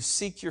 who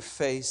seek your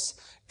face,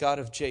 God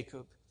of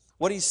Jacob.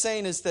 What he's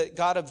saying is that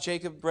God of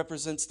Jacob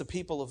represents the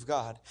people of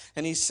God.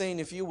 And he's saying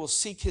if you will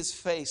seek His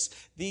face,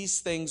 these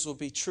things will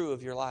be true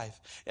of your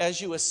life.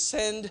 As you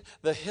ascend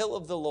the hill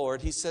of the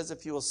Lord, He says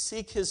if you will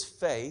seek His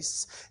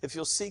face,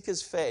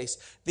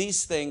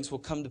 these things will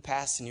come to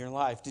pass in your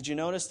life. Did you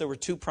notice there were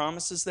two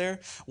promises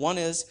there? One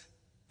is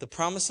the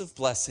promise of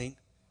blessing,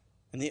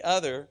 and the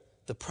other,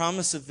 the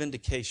promise of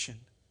vindication.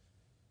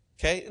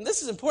 Okay? And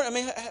this is important. I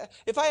mean,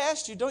 if I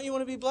asked you, don't you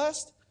want to be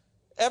blessed?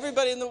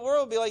 Everybody in the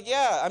world would be like,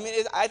 yeah. I mean,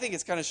 I think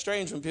it's kind of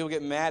strange when people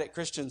get mad at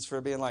Christians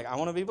for being like, I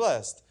want to be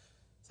blessed.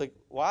 It's like,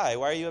 why?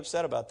 Why are you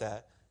upset about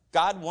that?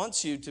 God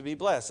wants you to be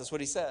blessed. That's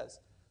what He says.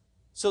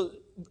 So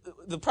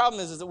the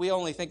problem is that we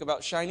only think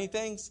about shiny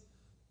things.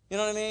 You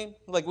know what I mean?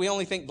 Like we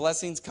only think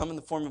blessings come in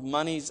the form of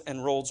monies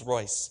and Rolls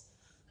Royces.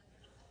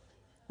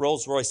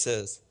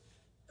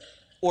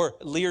 Or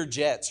Lear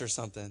jets or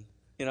something,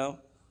 you know?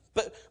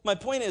 But my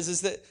point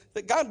is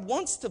that God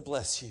wants to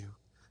bless you.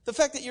 The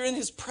fact that you're in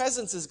His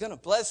presence is going to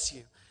bless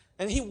you.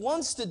 And He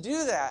wants to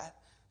do that.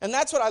 And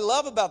that's what I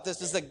love about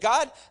this, is that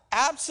God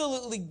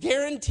absolutely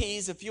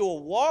guarantees if you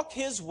will walk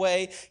His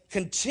way,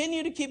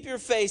 continue to keep your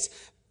face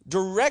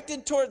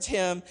directed towards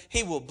Him,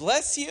 He will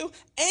bless you.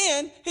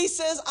 And He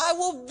says, I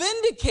will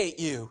vindicate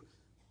you.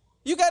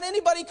 You got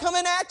anybody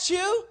coming at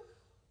you?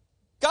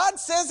 God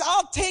says,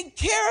 I'll take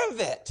care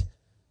of it.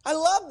 I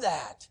love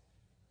that.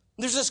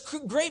 There's this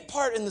great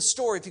part in the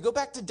story. If you go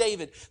back to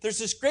David, there's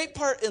this great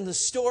part in the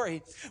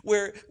story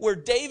where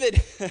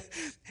David,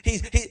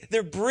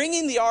 they're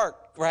bringing the ark,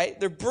 right?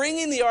 They're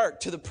bringing the ark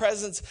to the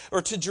presence,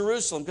 or to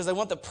Jerusalem, because they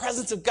want the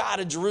presence of God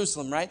in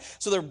Jerusalem, right?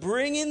 So they're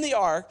bringing the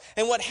ark,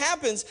 and what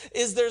happens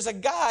is there's a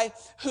guy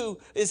who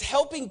is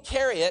helping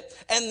carry it,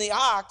 and the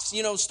ox,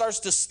 starts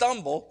to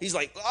stumble. He's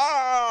like,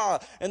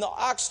 and the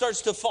ox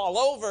starts to fall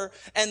over,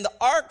 and the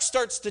ark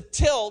starts to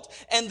tilt,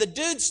 and the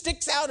dude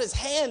sticks out his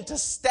hand to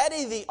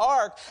steady the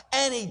ark,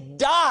 and he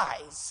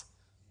dies.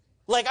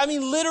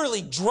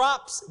 Literally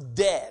drops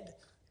dead.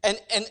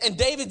 And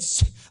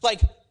David's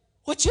like,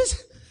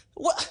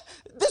 what?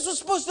 This was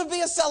supposed to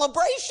be a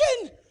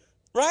celebration,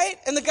 right?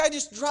 And the guy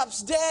just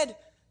drops dead.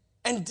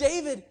 And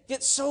David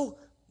gets so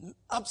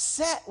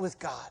upset with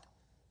God.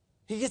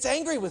 He gets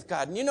angry with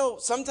God. And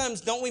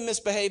sometimes don't we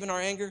misbehave in our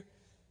anger?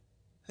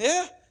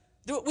 Yeah,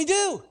 we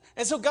do.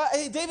 And so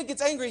David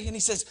gets angry and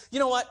he says, you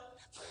know what?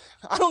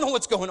 I don't know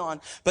what's going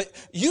on, but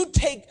you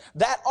take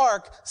that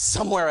ark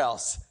somewhere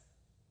else.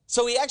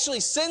 So he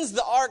actually sends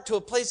the ark to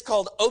a place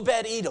called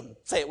Obed-Edom.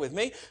 Say it with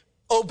me.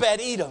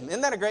 Obed-Edom.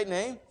 Isn't that a great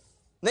name?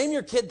 Name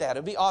your kid that.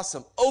 It'd be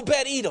awesome.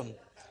 Obed-Edom.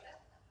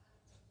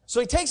 So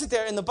he takes it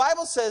there, and the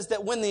Bible says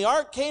that when the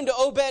ark came to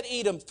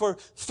Obed-Edom, for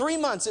 3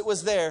 months it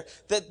was there,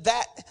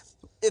 that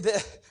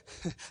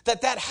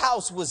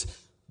house was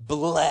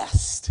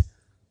blessed.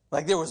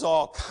 Like there was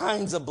all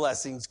kinds of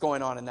blessings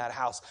going on in that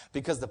house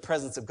because the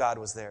presence of God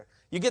was there.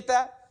 You get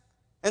that?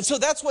 And so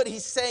that's what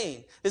he's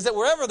saying, is that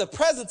wherever the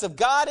presence of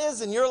God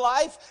is in your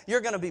life,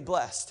 you're going to be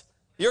blessed.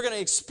 You're going to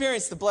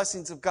experience the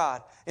blessings of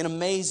God in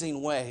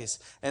amazing ways.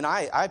 And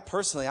I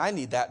personally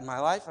need that in my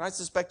life, and I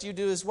suspect you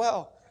do as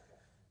well.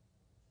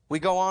 We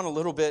go on a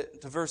little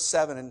bit to verse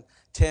 7 and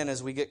 10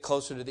 as we get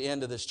closer to the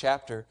end of this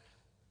chapter.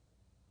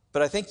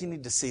 But I think you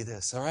need to see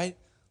this, all right?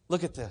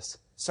 Look at this,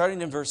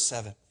 starting in verse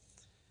 7.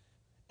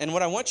 And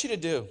what I want you to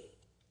do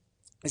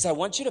is I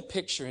want you to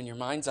picture in your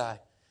mind's eye,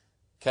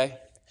 okay,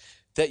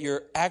 that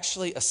you're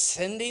actually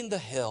ascending the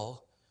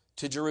hill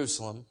to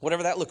Jerusalem,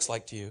 whatever that looks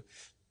like to you.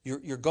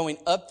 You're going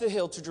up the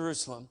hill to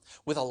Jerusalem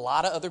with a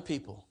lot of other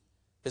people.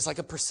 It's like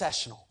a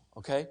processional,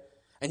 okay?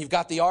 And you've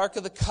got the Ark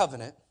of the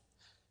Covenant,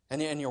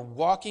 and you're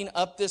walking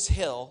up this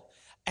hill,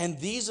 and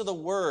these are the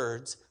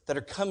words that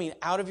are coming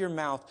out of your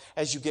mouth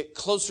as you get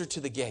closer to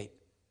the gate.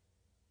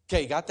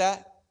 Okay, you got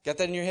that? Got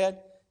that in your head?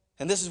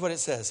 And this is what it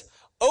says.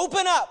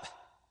 Open up,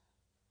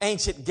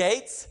 ancient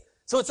gates.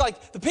 So it's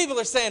like the people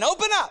are saying,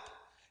 open up.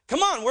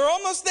 Come on, we're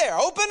almost there.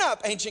 Open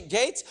up, ancient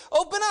gates.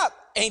 Open up,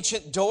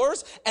 ancient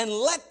doors, and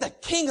let the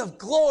King of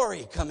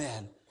Glory come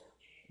in.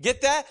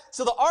 Get that?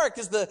 So the ark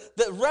is the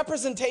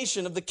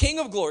representation of the King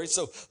of Glory.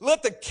 So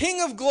let the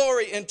King of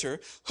Glory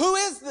enter. Who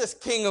is this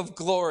King of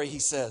Glory, he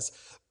says?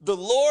 The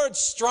Lord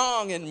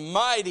strong and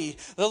mighty,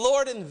 the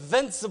Lord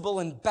invincible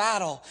in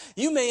battle.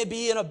 You may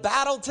be in a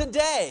battle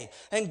today,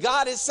 and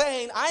God is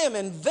saying, I am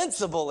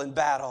invincible in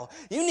battle.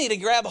 You need to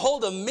grab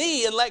hold of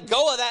me and let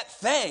go of that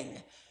thing.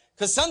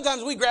 Because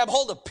sometimes we grab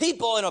hold of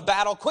people in a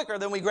battle quicker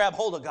than we grab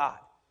hold of God.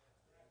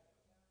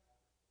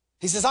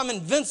 He says, I'm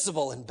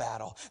invincible in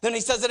battle. Then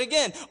he says it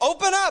again.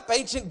 Open up,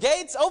 ancient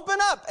gates. Open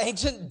up,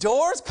 ancient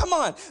doors. Come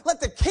on, let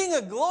the King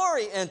of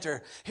Glory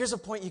enter. Here's a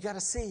point you got to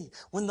see.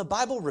 When the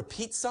Bible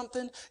repeats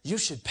something, you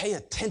should pay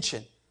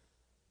attention.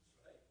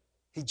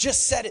 He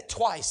just said it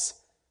twice.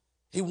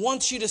 He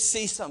wants you to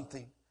see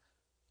something.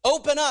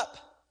 Open up,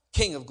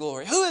 King of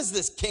Glory. Who is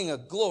this King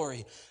of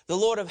Glory? The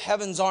Lord of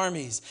heaven's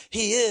armies.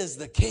 He is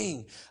the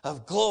King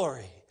of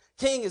Glory.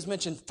 King is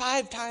mentioned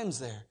 5 times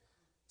there.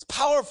 It's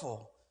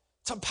powerful.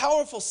 It's a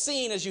powerful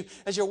scene as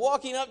you're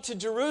walking up to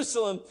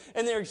Jerusalem,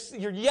 and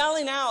you're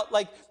yelling out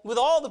like with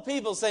all the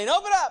people saying,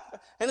 open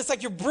up. And it's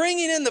like you're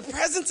bringing in the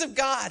presence of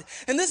God.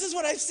 And this is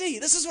what I see.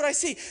 This is what I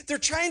see. They're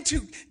trying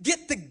to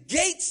get the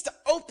gates to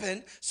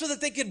open so that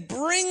they could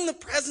bring the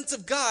presence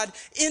of God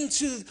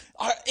into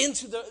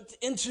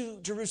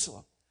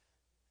Jerusalem.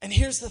 And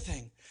here's the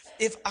thing.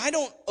 If I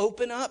don't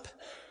open up,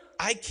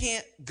 I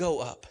can't go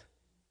up.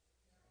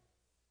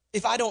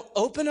 If I don't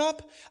open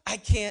up, I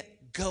can't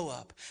go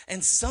up.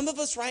 And some of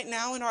us right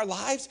now in our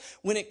lives,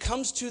 when it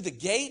comes to the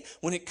gate,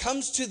 when it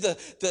comes to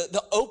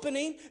the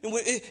opening,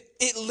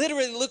 it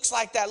literally looks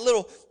like that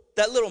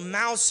little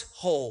mouse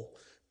hole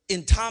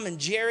in Tom and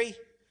Jerry.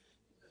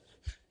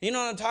 You know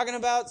what I'm talking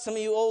about? Some of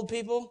you old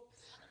people.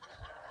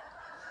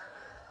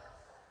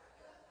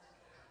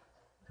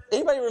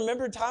 Anybody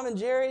remember Tom and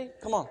Jerry?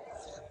 Come on.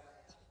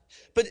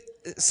 But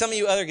some of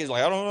you other kids are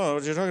like, I don't know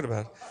what you're talking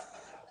about.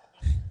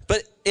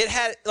 But it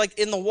had, like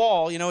in the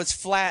wall, it's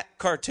flat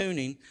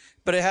cartooning,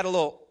 but it had a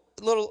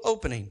little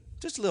opening,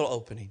 just a little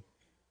opening.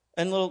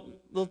 And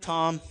little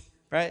Tom,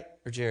 right?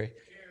 Or Jerry?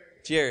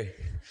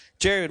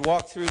 Jerry would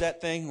walk through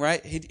that thing,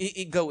 right?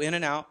 He'd go in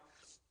and out,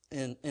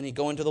 and he'd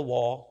go into the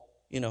wall,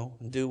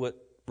 and do what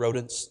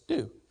rodents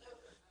do.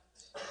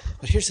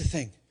 But here's the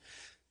thing.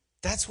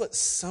 That's what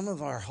some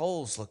of our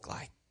holes look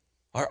like.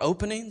 Our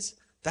openings,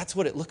 that's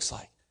what it looks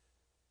like.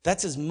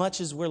 That's as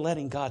much as we're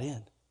letting God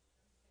in.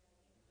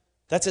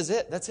 That's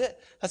it.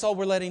 That's all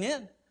we're letting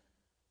in.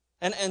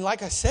 And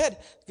like I said,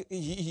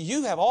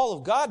 you have all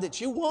of God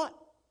that you want.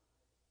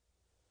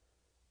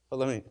 But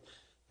let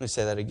me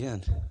say that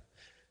again.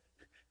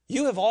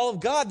 You have all of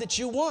God that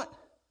you want.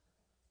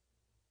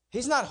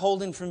 He's not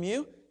holding from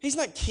you. He's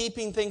not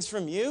keeping things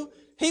from you.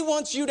 He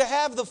wants you to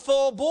have the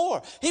full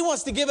bore. He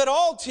wants to give it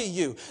all to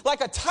you.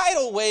 Like a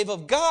tidal wave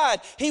of God,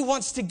 He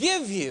wants to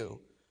give you.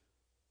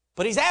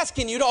 But He's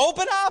asking you to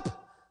open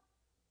up.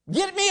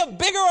 Get me a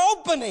bigger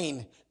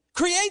opening.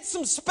 Create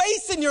some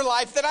space in your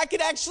life that I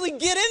could actually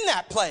get in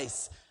that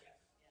place.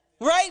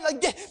 Right?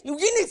 Like, you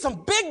need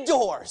some big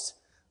doors.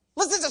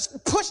 Let's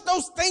just push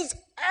those things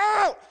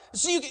out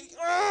so you can,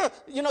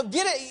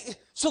 get it.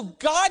 So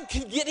God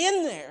can get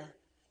in there.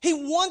 He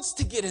wants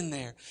to get in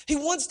there. He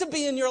wants to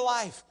be in your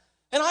life.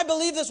 And I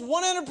believe this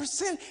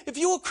 100%. If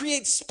you will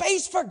create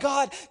space for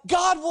God,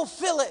 God will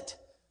fill it.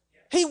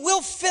 He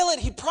will fill it.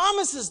 He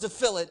promises to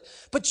fill it.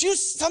 But you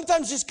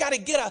sometimes just got to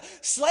get a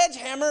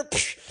sledgehammer,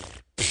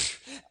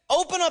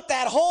 open up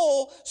that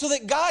hole so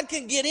that God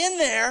can get in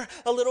there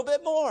a little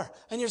bit more.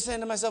 And you're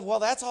saying to myself, well,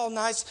 that's all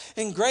nice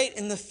and great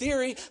in the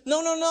theory.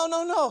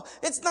 No.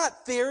 It's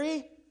not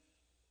theory.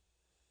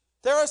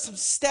 There are some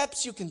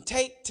steps you can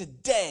take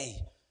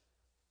today,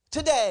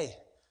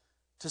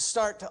 to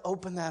start to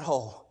open that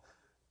hole,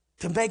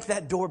 to make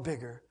that door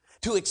bigger,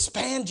 to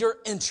expand your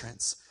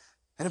entrance.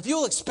 And if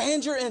you'll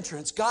expand your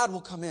entrance, God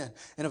will come in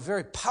a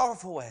very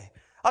powerful way.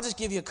 I'll just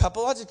give you a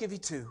couple. I'll just give you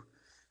 2.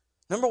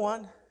 Number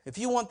 1, if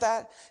you want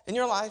that in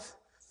your life,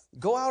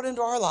 go out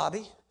into our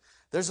lobby.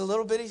 There's a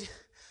little bitty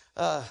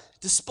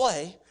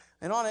display,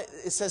 and on it,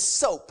 it says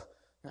soap.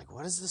 You're like,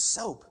 what is this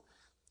soap?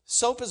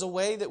 Soap is a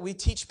way that we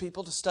teach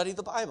people to study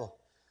the Bible.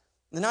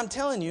 And I'm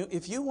telling you,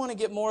 if you want to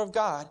get more of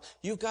God,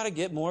 you've got to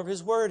get more of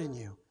His Word in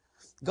you.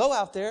 Go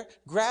out there,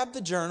 grab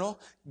the journal,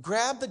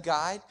 grab the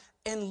guide,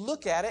 and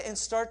look at it and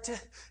start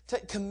to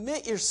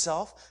commit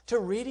yourself to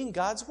reading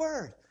God's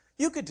Word.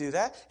 You could do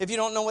that. If you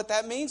don't know what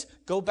that means,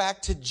 go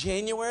back to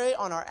January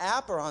on our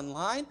app or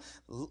online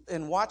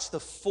and watch the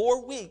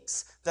 4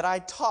 weeks that I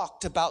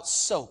talked about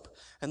SOAP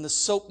and the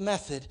SOAP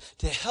method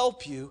to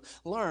help you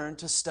learn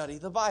to study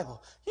the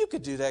Bible. You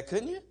could do that,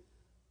 couldn't you?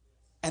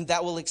 And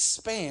that will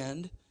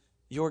expand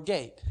your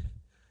gate.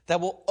 That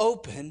will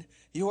open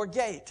your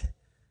gate.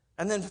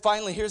 And then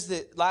finally, here's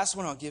the last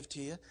one I'll give to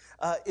you,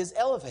 is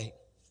Elevate.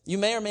 You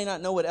may or may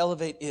not know what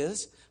Elevate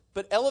is,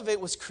 but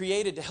Elevate was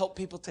created to help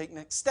people take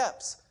next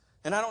steps.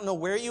 And I don't know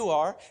where you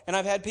are, and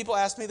I've had people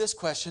ask me this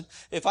question.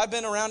 If I've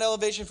been around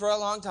Elevation for a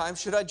long time,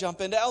 should I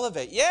jump into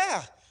Elevate?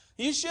 Yeah,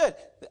 you should.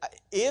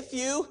 If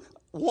you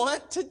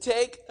want to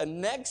take a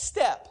next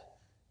step,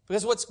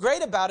 because what's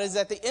great about it is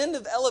at the end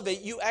of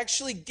Elevate, you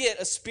actually get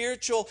a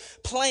spiritual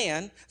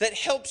plan that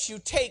helps you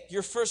take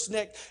your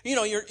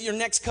your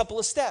next couple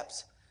of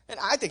steps. And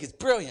I think it's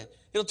brilliant.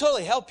 It'll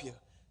totally help you.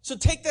 So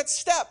take that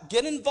step,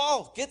 get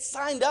involved, get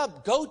signed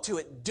up, go to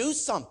it, do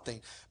something.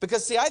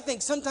 Because see, I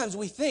think sometimes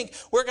we think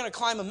we're going to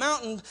climb a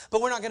mountain,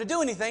 but we're not going to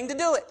do anything to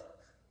do it.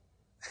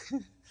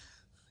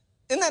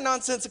 Isn't that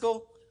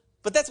nonsensical?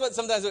 But that's what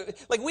sometimes,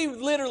 like we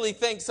literally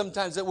think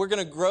sometimes that we're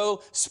going to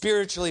grow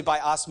spiritually by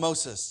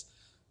osmosis.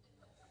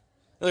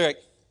 Like,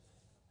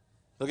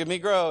 look at me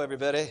grow,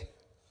 everybody.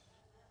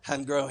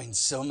 I'm growing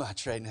so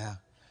much right now.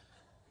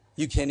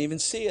 You can't even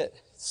see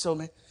it. So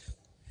many.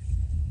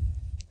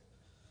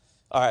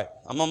 All right,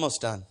 I'm almost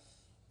done.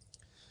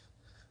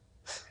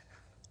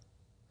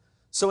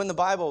 So in the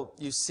Bible,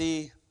 you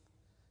see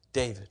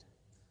David.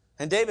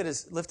 And David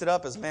is lifted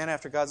up as a man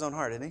after God's own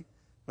heart, isn't he?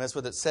 That's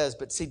what it says.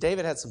 But see,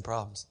 David had some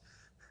problems.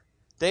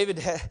 He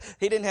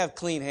didn't have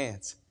clean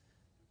hands.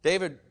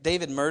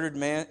 David murdered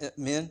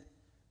men.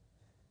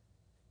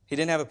 He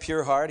didn't have a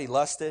pure heart. He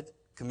lusted,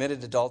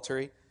 committed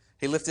adultery.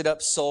 He lifted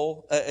up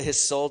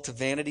his soul to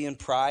vanity and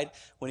pride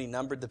when he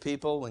numbered the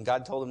people, when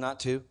God told him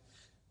not to.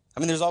 I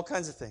mean, there's all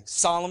kinds of things.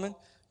 Solomon,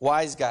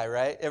 wise guy,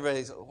 right?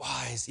 Everybody's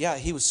wise. Yeah,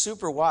 he was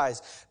super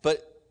wise.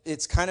 But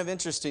it's kind of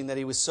interesting that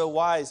he was so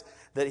wise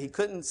that he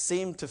couldn't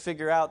seem to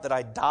figure out that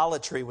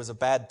idolatry was a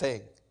bad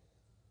thing.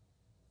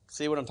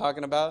 See what I'm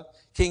talking about?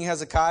 King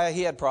Hezekiah,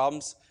 he had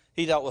problems.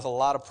 He dealt with a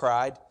lot of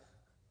pride.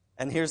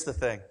 And here's the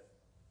thing.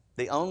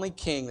 The only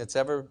king that's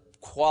ever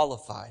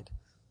qualified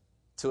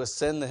to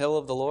ascend the hill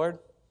of the Lord,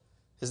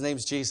 his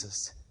name's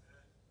Jesus.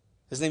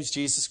 His name's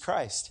Jesus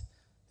Christ.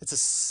 It's a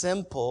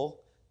simple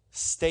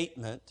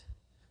statement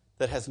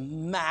that has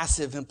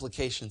massive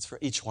implications for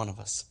each one of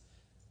us.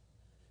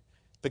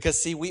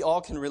 Because, see, we all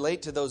can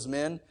relate to those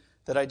men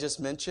that I just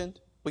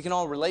mentioned. We can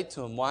all relate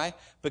to them. Why?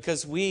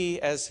 Because we,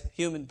 as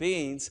human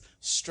beings,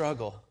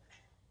 struggle.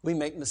 We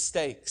make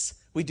mistakes.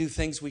 We do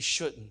things we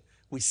shouldn't.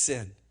 We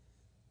sin.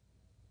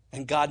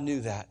 And God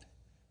knew that.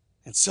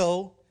 And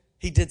so,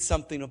 He did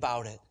something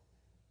about it.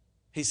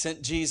 He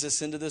sent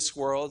Jesus into this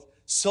world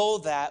so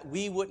that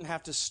we wouldn't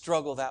have to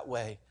struggle that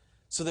way.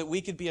 So that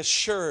we could be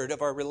assured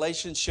of our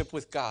relationship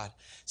with God.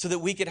 So that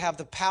we could have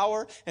the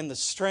power and the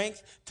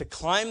strength to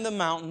climb the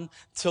mountain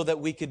so that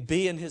we could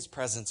be in His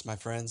presence, my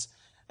friends.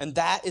 And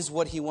that is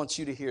what He wants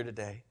you to hear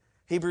today.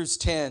 Hebrews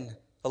 10,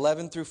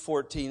 11 through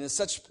 14 is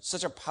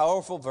such a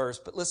powerful verse,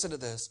 but listen to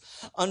this.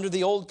 Under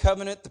the old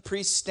covenant, the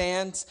priest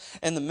stands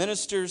and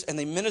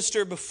they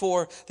minister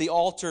before the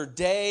altar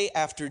day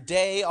after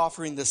day,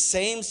 offering the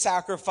same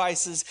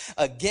sacrifices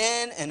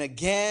again and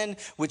again,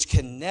 which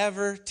can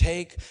never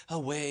take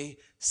away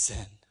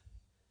sin.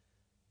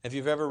 If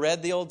you've ever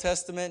read the Old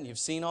Testament and you've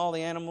seen all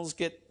the animals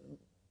get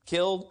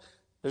killed,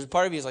 there's a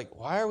part of you that's like,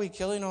 why are we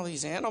killing all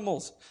these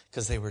animals?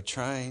 Because they were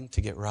trying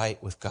to get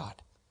right with God.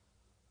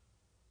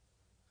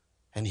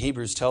 And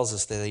Hebrews tells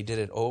us that they did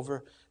it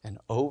over and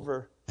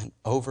over and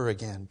over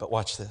again. But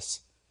watch this.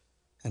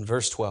 In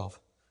verse 12.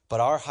 But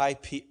our high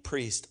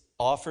priest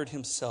offered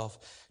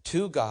himself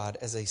to God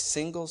as a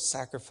single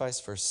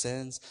sacrifice for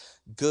sins,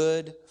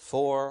 good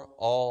for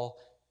all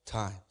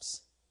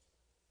times.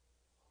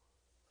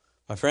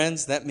 My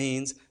friends, that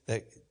means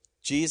that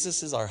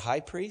Jesus is our high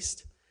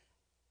priest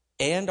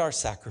and our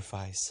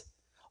sacrifice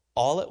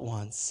all at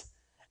once.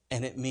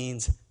 And it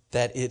means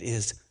that it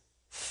is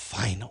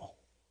final.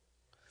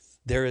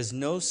 There is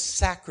no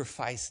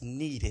sacrifice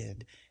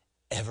needed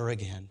ever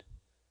again.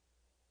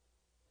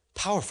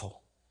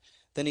 Powerful.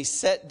 Then He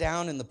sat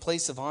down in the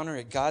place of honor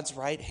at God's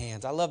right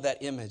hand. I love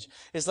that image.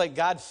 It's like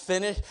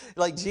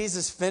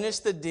Jesus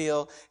finished the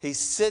deal. He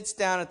sits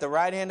down at the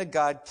right hand of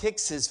God,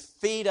 kicks His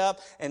feet up,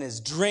 and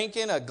is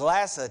drinking a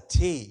glass of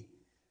tea.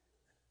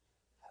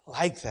 I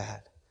like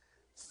that.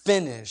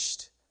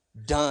 Finished.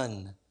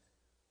 Done.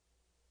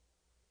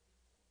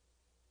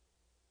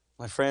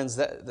 My friends,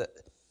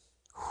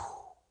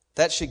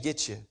 that should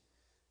get you,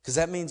 because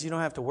that means you don't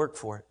have to work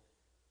for it.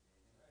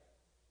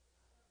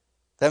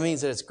 That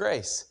means that it's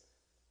grace.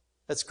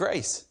 That's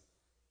grace.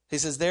 He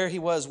says, there He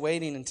was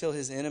waiting until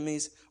His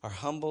enemies are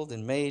humbled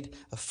and made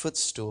a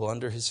footstool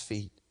under His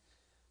feet.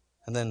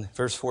 And then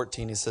verse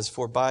 14, He says,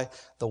 for by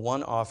the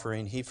one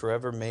offering He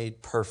forever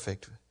made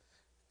perfect.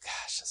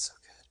 Gosh, that's so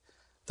good.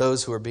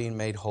 Those who are being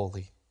made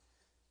holy.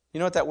 You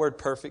know what that word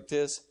perfect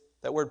is?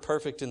 That word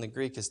perfect in the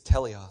Greek is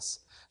teleos.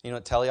 You know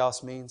what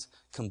teleos means?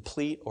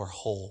 Complete or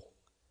whole.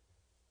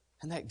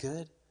 Isn't that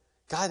good?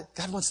 God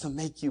wants to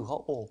make you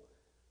whole.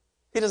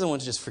 He doesn't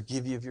want to just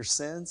forgive you of your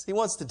sins. He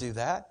wants to do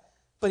that,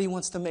 but He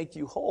wants to make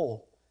you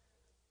whole.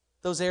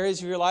 Those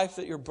areas of your life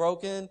that you're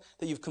broken,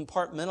 that you've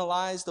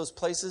compartmentalized, those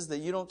places that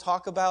you don't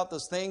talk about,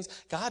 those things,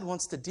 God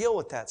wants to deal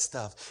with that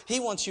stuff. He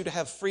wants you to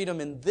have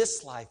freedom in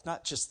this life,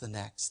 not just the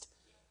next.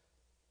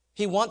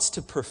 He wants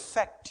to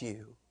perfect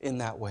you in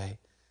that way.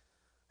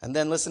 And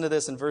then listen to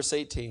this in verse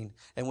 18.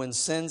 And when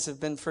sins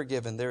have been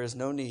forgiven, there is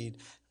no need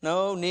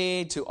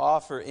to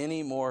offer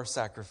any more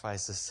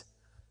sacrifices.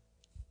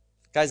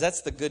 Guys,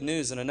 that's the good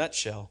news in a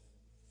nutshell.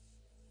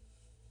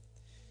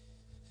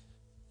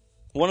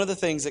 One of the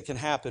things that can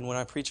happen when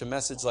I preach a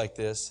message like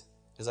this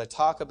is I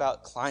talk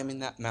about climbing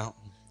that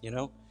mountain, you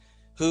know.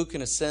 Who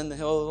can ascend the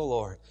hill of the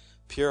Lord?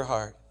 Pure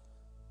heart,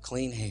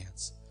 clean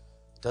hands,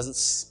 doesn't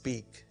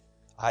speak,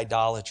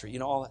 idolatry, you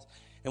know, all that.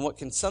 And what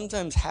can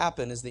sometimes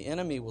happen is the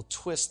enemy will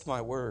twist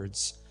my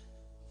words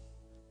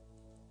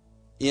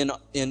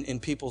in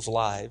people's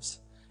lives,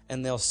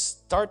 and they'll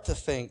start to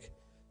think,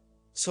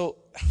 so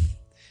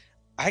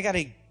I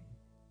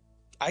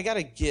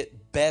gotta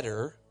get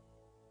better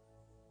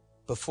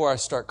before I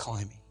start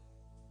climbing.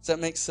 Does that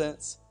make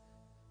sense?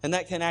 And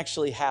that can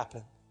actually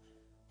happen.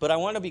 But I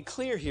want to be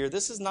clear here,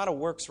 this is not a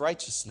works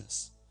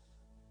righteousness.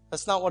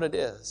 That's not what it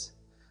is.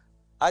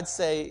 I'd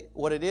say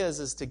what it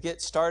is to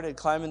get started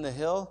climbing the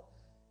hill,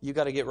 you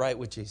got to get right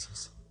with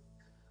Jesus.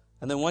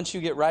 And then once you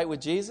get right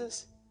with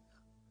Jesus,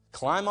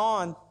 climb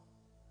on.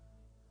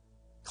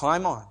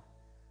 Climb on.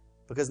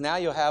 Because now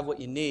you'll have what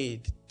you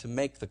need to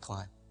make the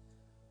climb.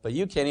 But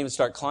you can't even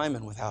start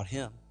climbing without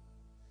Him.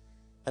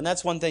 And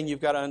that's one thing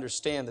you've got to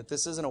understand, that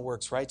this isn't a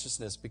works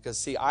righteousness. Because,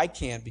 see, I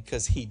can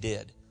because He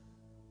did.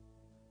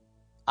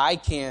 I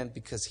can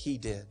because He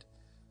did.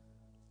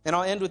 And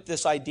I'll end with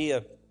this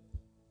idea.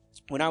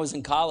 When I was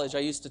in college, I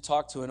used to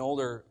talk to an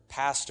older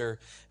pastor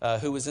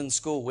who was in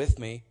school with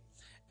me.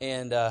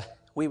 And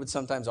we would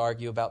sometimes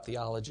argue about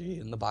theology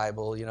and the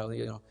Bible, you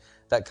know,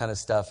 that kind of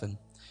stuff.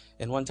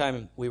 And one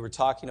time we were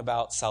talking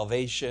about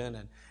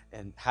salvation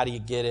and how do you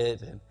get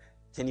it, and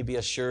can you be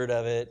assured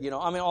of it? You know,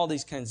 I mean, all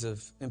these kinds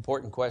of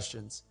important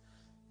questions.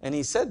 And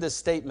he said this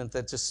statement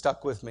that just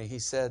stuck with me. He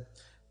said,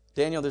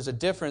 Daniel, there's a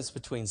difference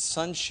between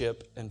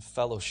sonship and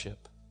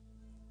fellowship.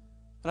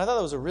 And I thought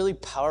that was a really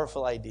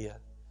powerful idea.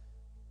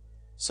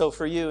 So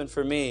for you and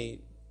for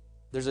me,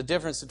 there's a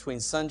difference between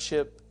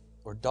sonship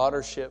or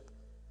daughtership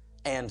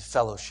and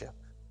fellowship.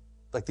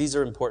 Like, these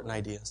are important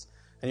ideas.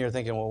 And you're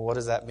thinking, well, what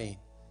does that mean?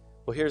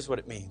 Well, here's what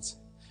it means.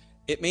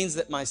 It means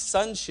that my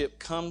sonship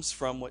comes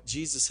from what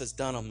Jesus has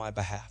done on my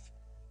behalf.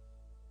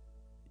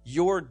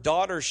 Your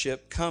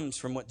daughtership comes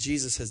from what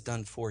Jesus has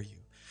done for you.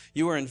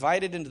 You are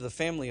invited into the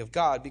family of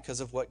God because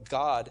of what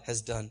God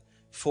has done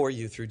for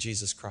you through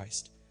Jesus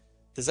Christ.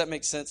 Does that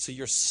make sense? So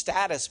your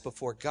status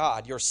before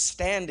God, your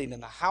standing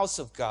in the house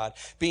of God,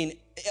 being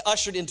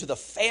ushered into the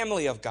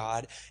family of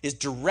God, is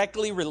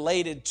directly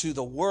related to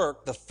the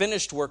work, the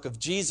finished work of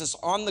Jesus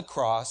on the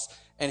cross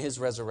and His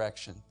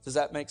resurrection. Does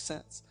that make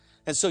sense?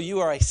 And so you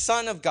are a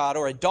son of God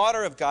or a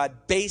daughter of God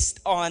based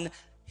on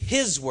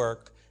His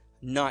work,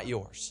 not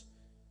yours.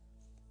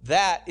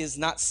 That is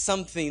not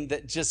something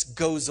that just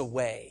goes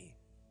away.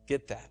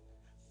 Get that?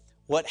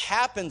 What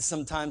happens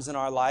sometimes in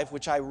our life,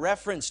 which I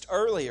referenced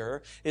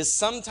earlier, is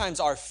sometimes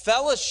our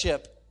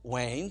fellowship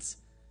wanes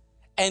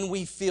and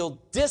we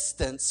feel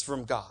distance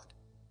from God.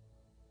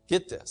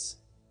 Get this.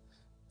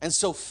 And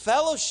so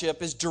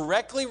fellowship is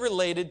directly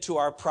related to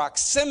our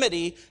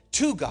proximity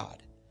to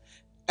God.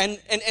 And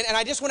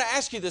I just want to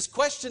ask you this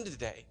question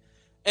today.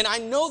 And I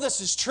know this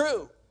is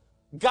true.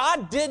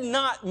 God did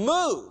not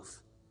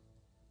move.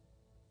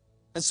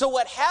 And so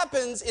what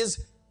happens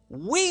is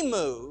we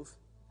move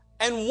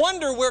and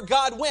wonder where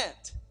God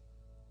went.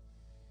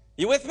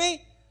 You with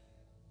me?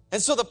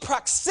 And so the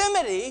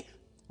proximity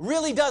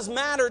really does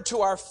matter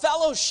to our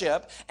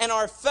fellowship, and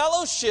our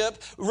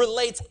fellowship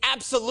relates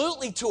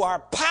absolutely to our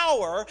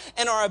power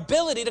and our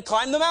ability to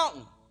climb the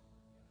mountain.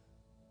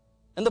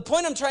 And the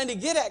point I'm trying to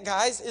get at,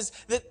 guys, is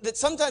that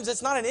sometimes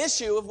it's not an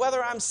issue of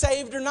whether I'm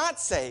saved or not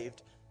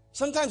saved.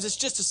 Sometimes it's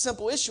just a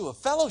simple issue of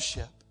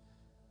fellowship.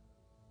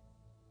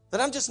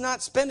 That I'm just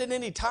not spending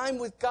any time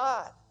with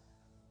God.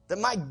 That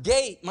my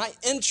gate, my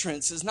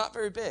entrance is not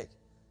very big.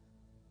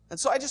 And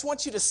so I just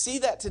want you to see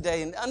that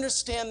today and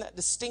understand that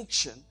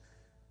distinction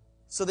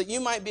so that you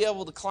might be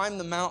able to climb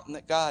the mountain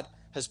that God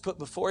has put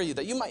before you,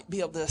 that you might be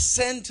able to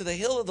ascend to the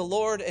hill of the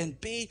Lord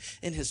and be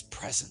in His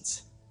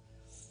presence.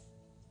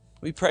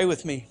 Will you pray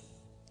with me?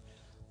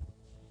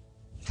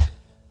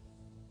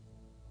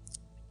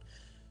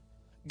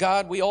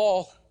 God, we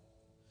all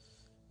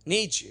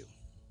need you,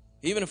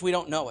 even if we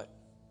don't know it.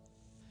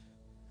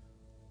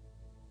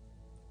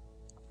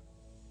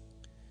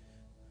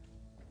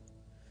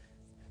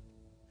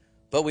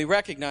 But we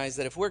recognize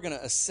that if we're going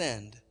to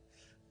ascend,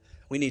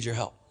 we need your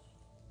help.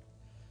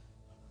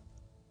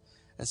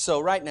 And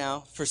so right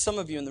now, for some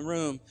of you in the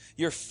room,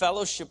 your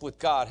fellowship with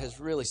God has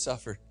really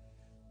suffered.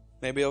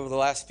 Maybe over the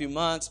last few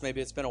months,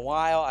 maybe it's been a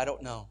while, I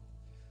don't know.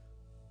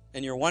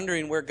 And you're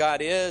wondering where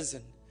God is,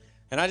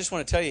 and I just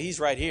want to tell you, He's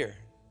right here.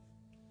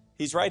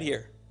 He's right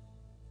here.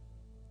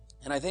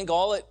 And I think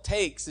all it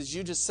takes is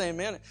you just saying,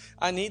 man,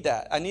 I need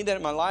that. I need that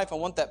in my life. I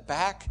want that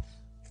back.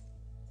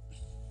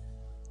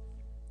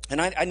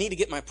 And I need to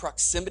get my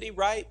proximity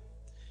right.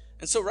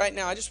 And so right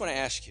now, I just want to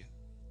ask you,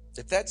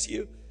 if that's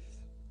you,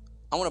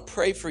 I want to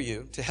pray for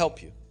you to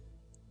help you.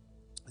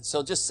 And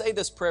so just say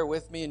this prayer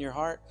with me in your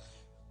heart.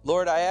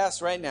 Lord, I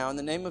ask right now in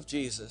the name of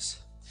Jesus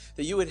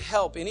that you would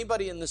help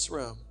anybody in this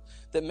room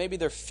that maybe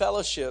their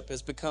fellowship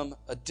has become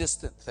a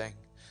distant thing.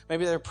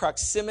 Maybe their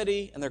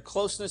proximity and their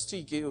closeness to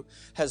you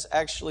has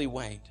actually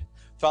waned.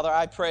 Father,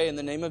 I pray in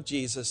the name of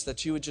Jesus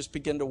that you would just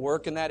begin to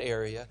work in that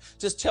area.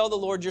 Just tell the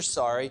Lord you're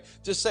sorry.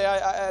 Just say,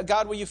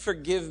 God, will you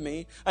forgive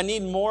me? I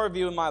need more of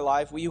you in my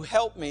life. Will you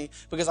help me?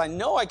 Because I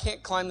know I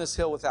can't climb this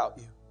hill without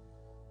you.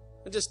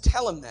 And just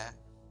tell him that.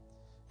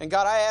 And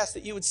God, I ask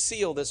that you would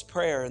seal this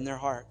prayer in their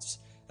hearts.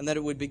 And that they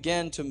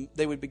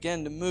would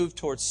begin to move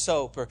towards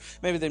SOAP, or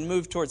maybe they'd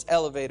move towards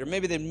Elevate, or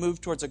maybe they'd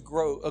move towards a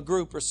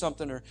group or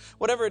something, or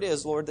whatever it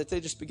is, Lord, that they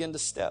just begin to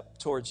step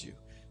towards you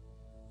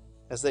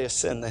as they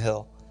ascend the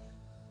hill.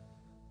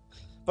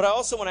 But I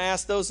also want to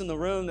ask those in the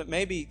room that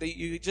maybe that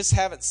you just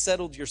haven't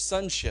settled your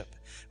sonship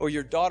or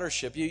your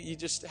daughtership. You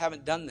just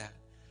haven't done that.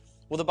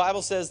 Well, the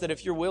Bible says that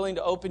if you're willing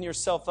to open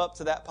yourself up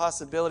to that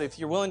possibility, if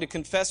you're willing to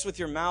confess with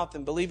your mouth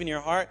and believe in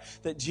your heart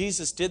that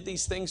Jesus did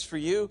these things for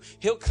you,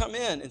 he'll come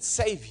in and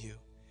save you.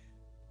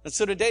 And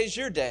so today's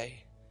your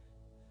day.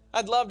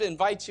 I'd love to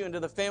invite you into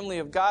the family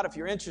of God if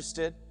you're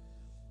interested.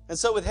 And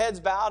so with heads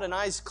bowed and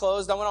eyes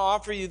closed, I want to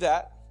offer you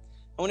that.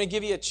 I want to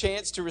give you a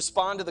chance to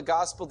respond to the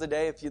gospel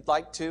today if you'd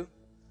like to.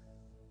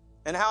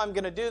 And how I'm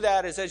going to do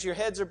that is as your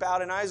heads are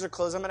bowed and eyes are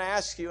closed, I'm going to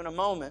ask you in a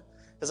moment,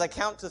 as I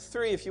count to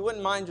 3, if you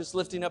wouldn't mind just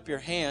lifting up your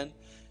hand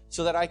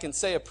so that I can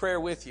say a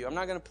prayer with you. I'm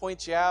not going to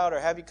point you out or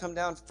have you come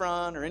down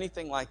front or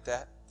anything like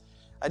that.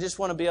 I just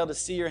want to be able to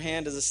see your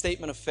hand as a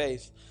statement of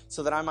faith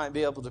so that I might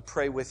be able to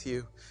pray with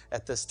you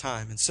at this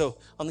time. And so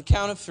on the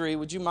count of 3,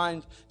 would you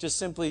mind just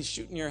simply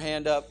shooting your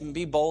hand up and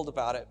be bold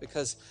about it,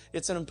 because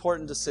it's an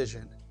important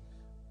decision.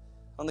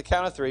 On the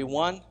count of 3,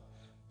 1,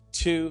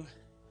 2,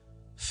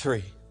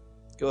 3.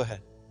 Go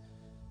ahead.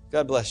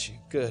 God bless you.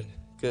 Good,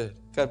 good.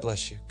 God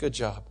bless you. Good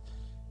job.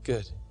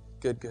 Good,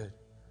 good, good.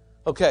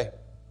 Okay.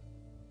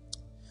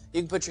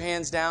 You can put your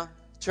hands down.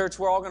 Church,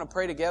 we're all going to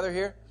pray together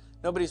here.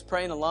 Nobody's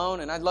praying alone.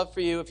 And I'd love for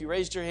you, if you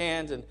raised your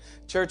hand, and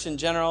church in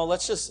general,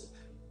 let's just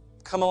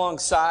come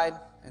alongside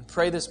and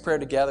pray this prayer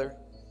together.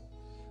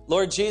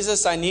 Lord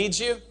Jesus, I need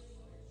you.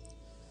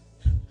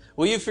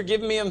 Will you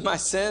forgive me of my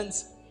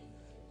sins?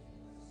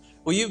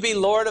 Will you be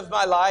Lord of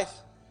my life?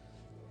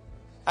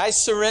 I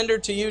surrender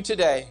to you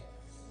today.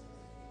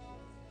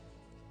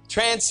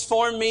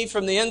 Transform me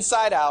from the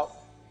inside out.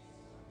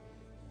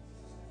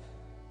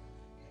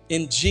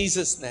 In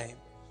Jesus' name,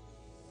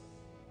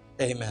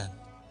 amen.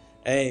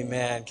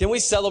 Amen. Can we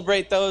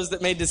celebrate those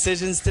that made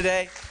decisions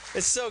today?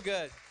 It's so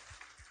good.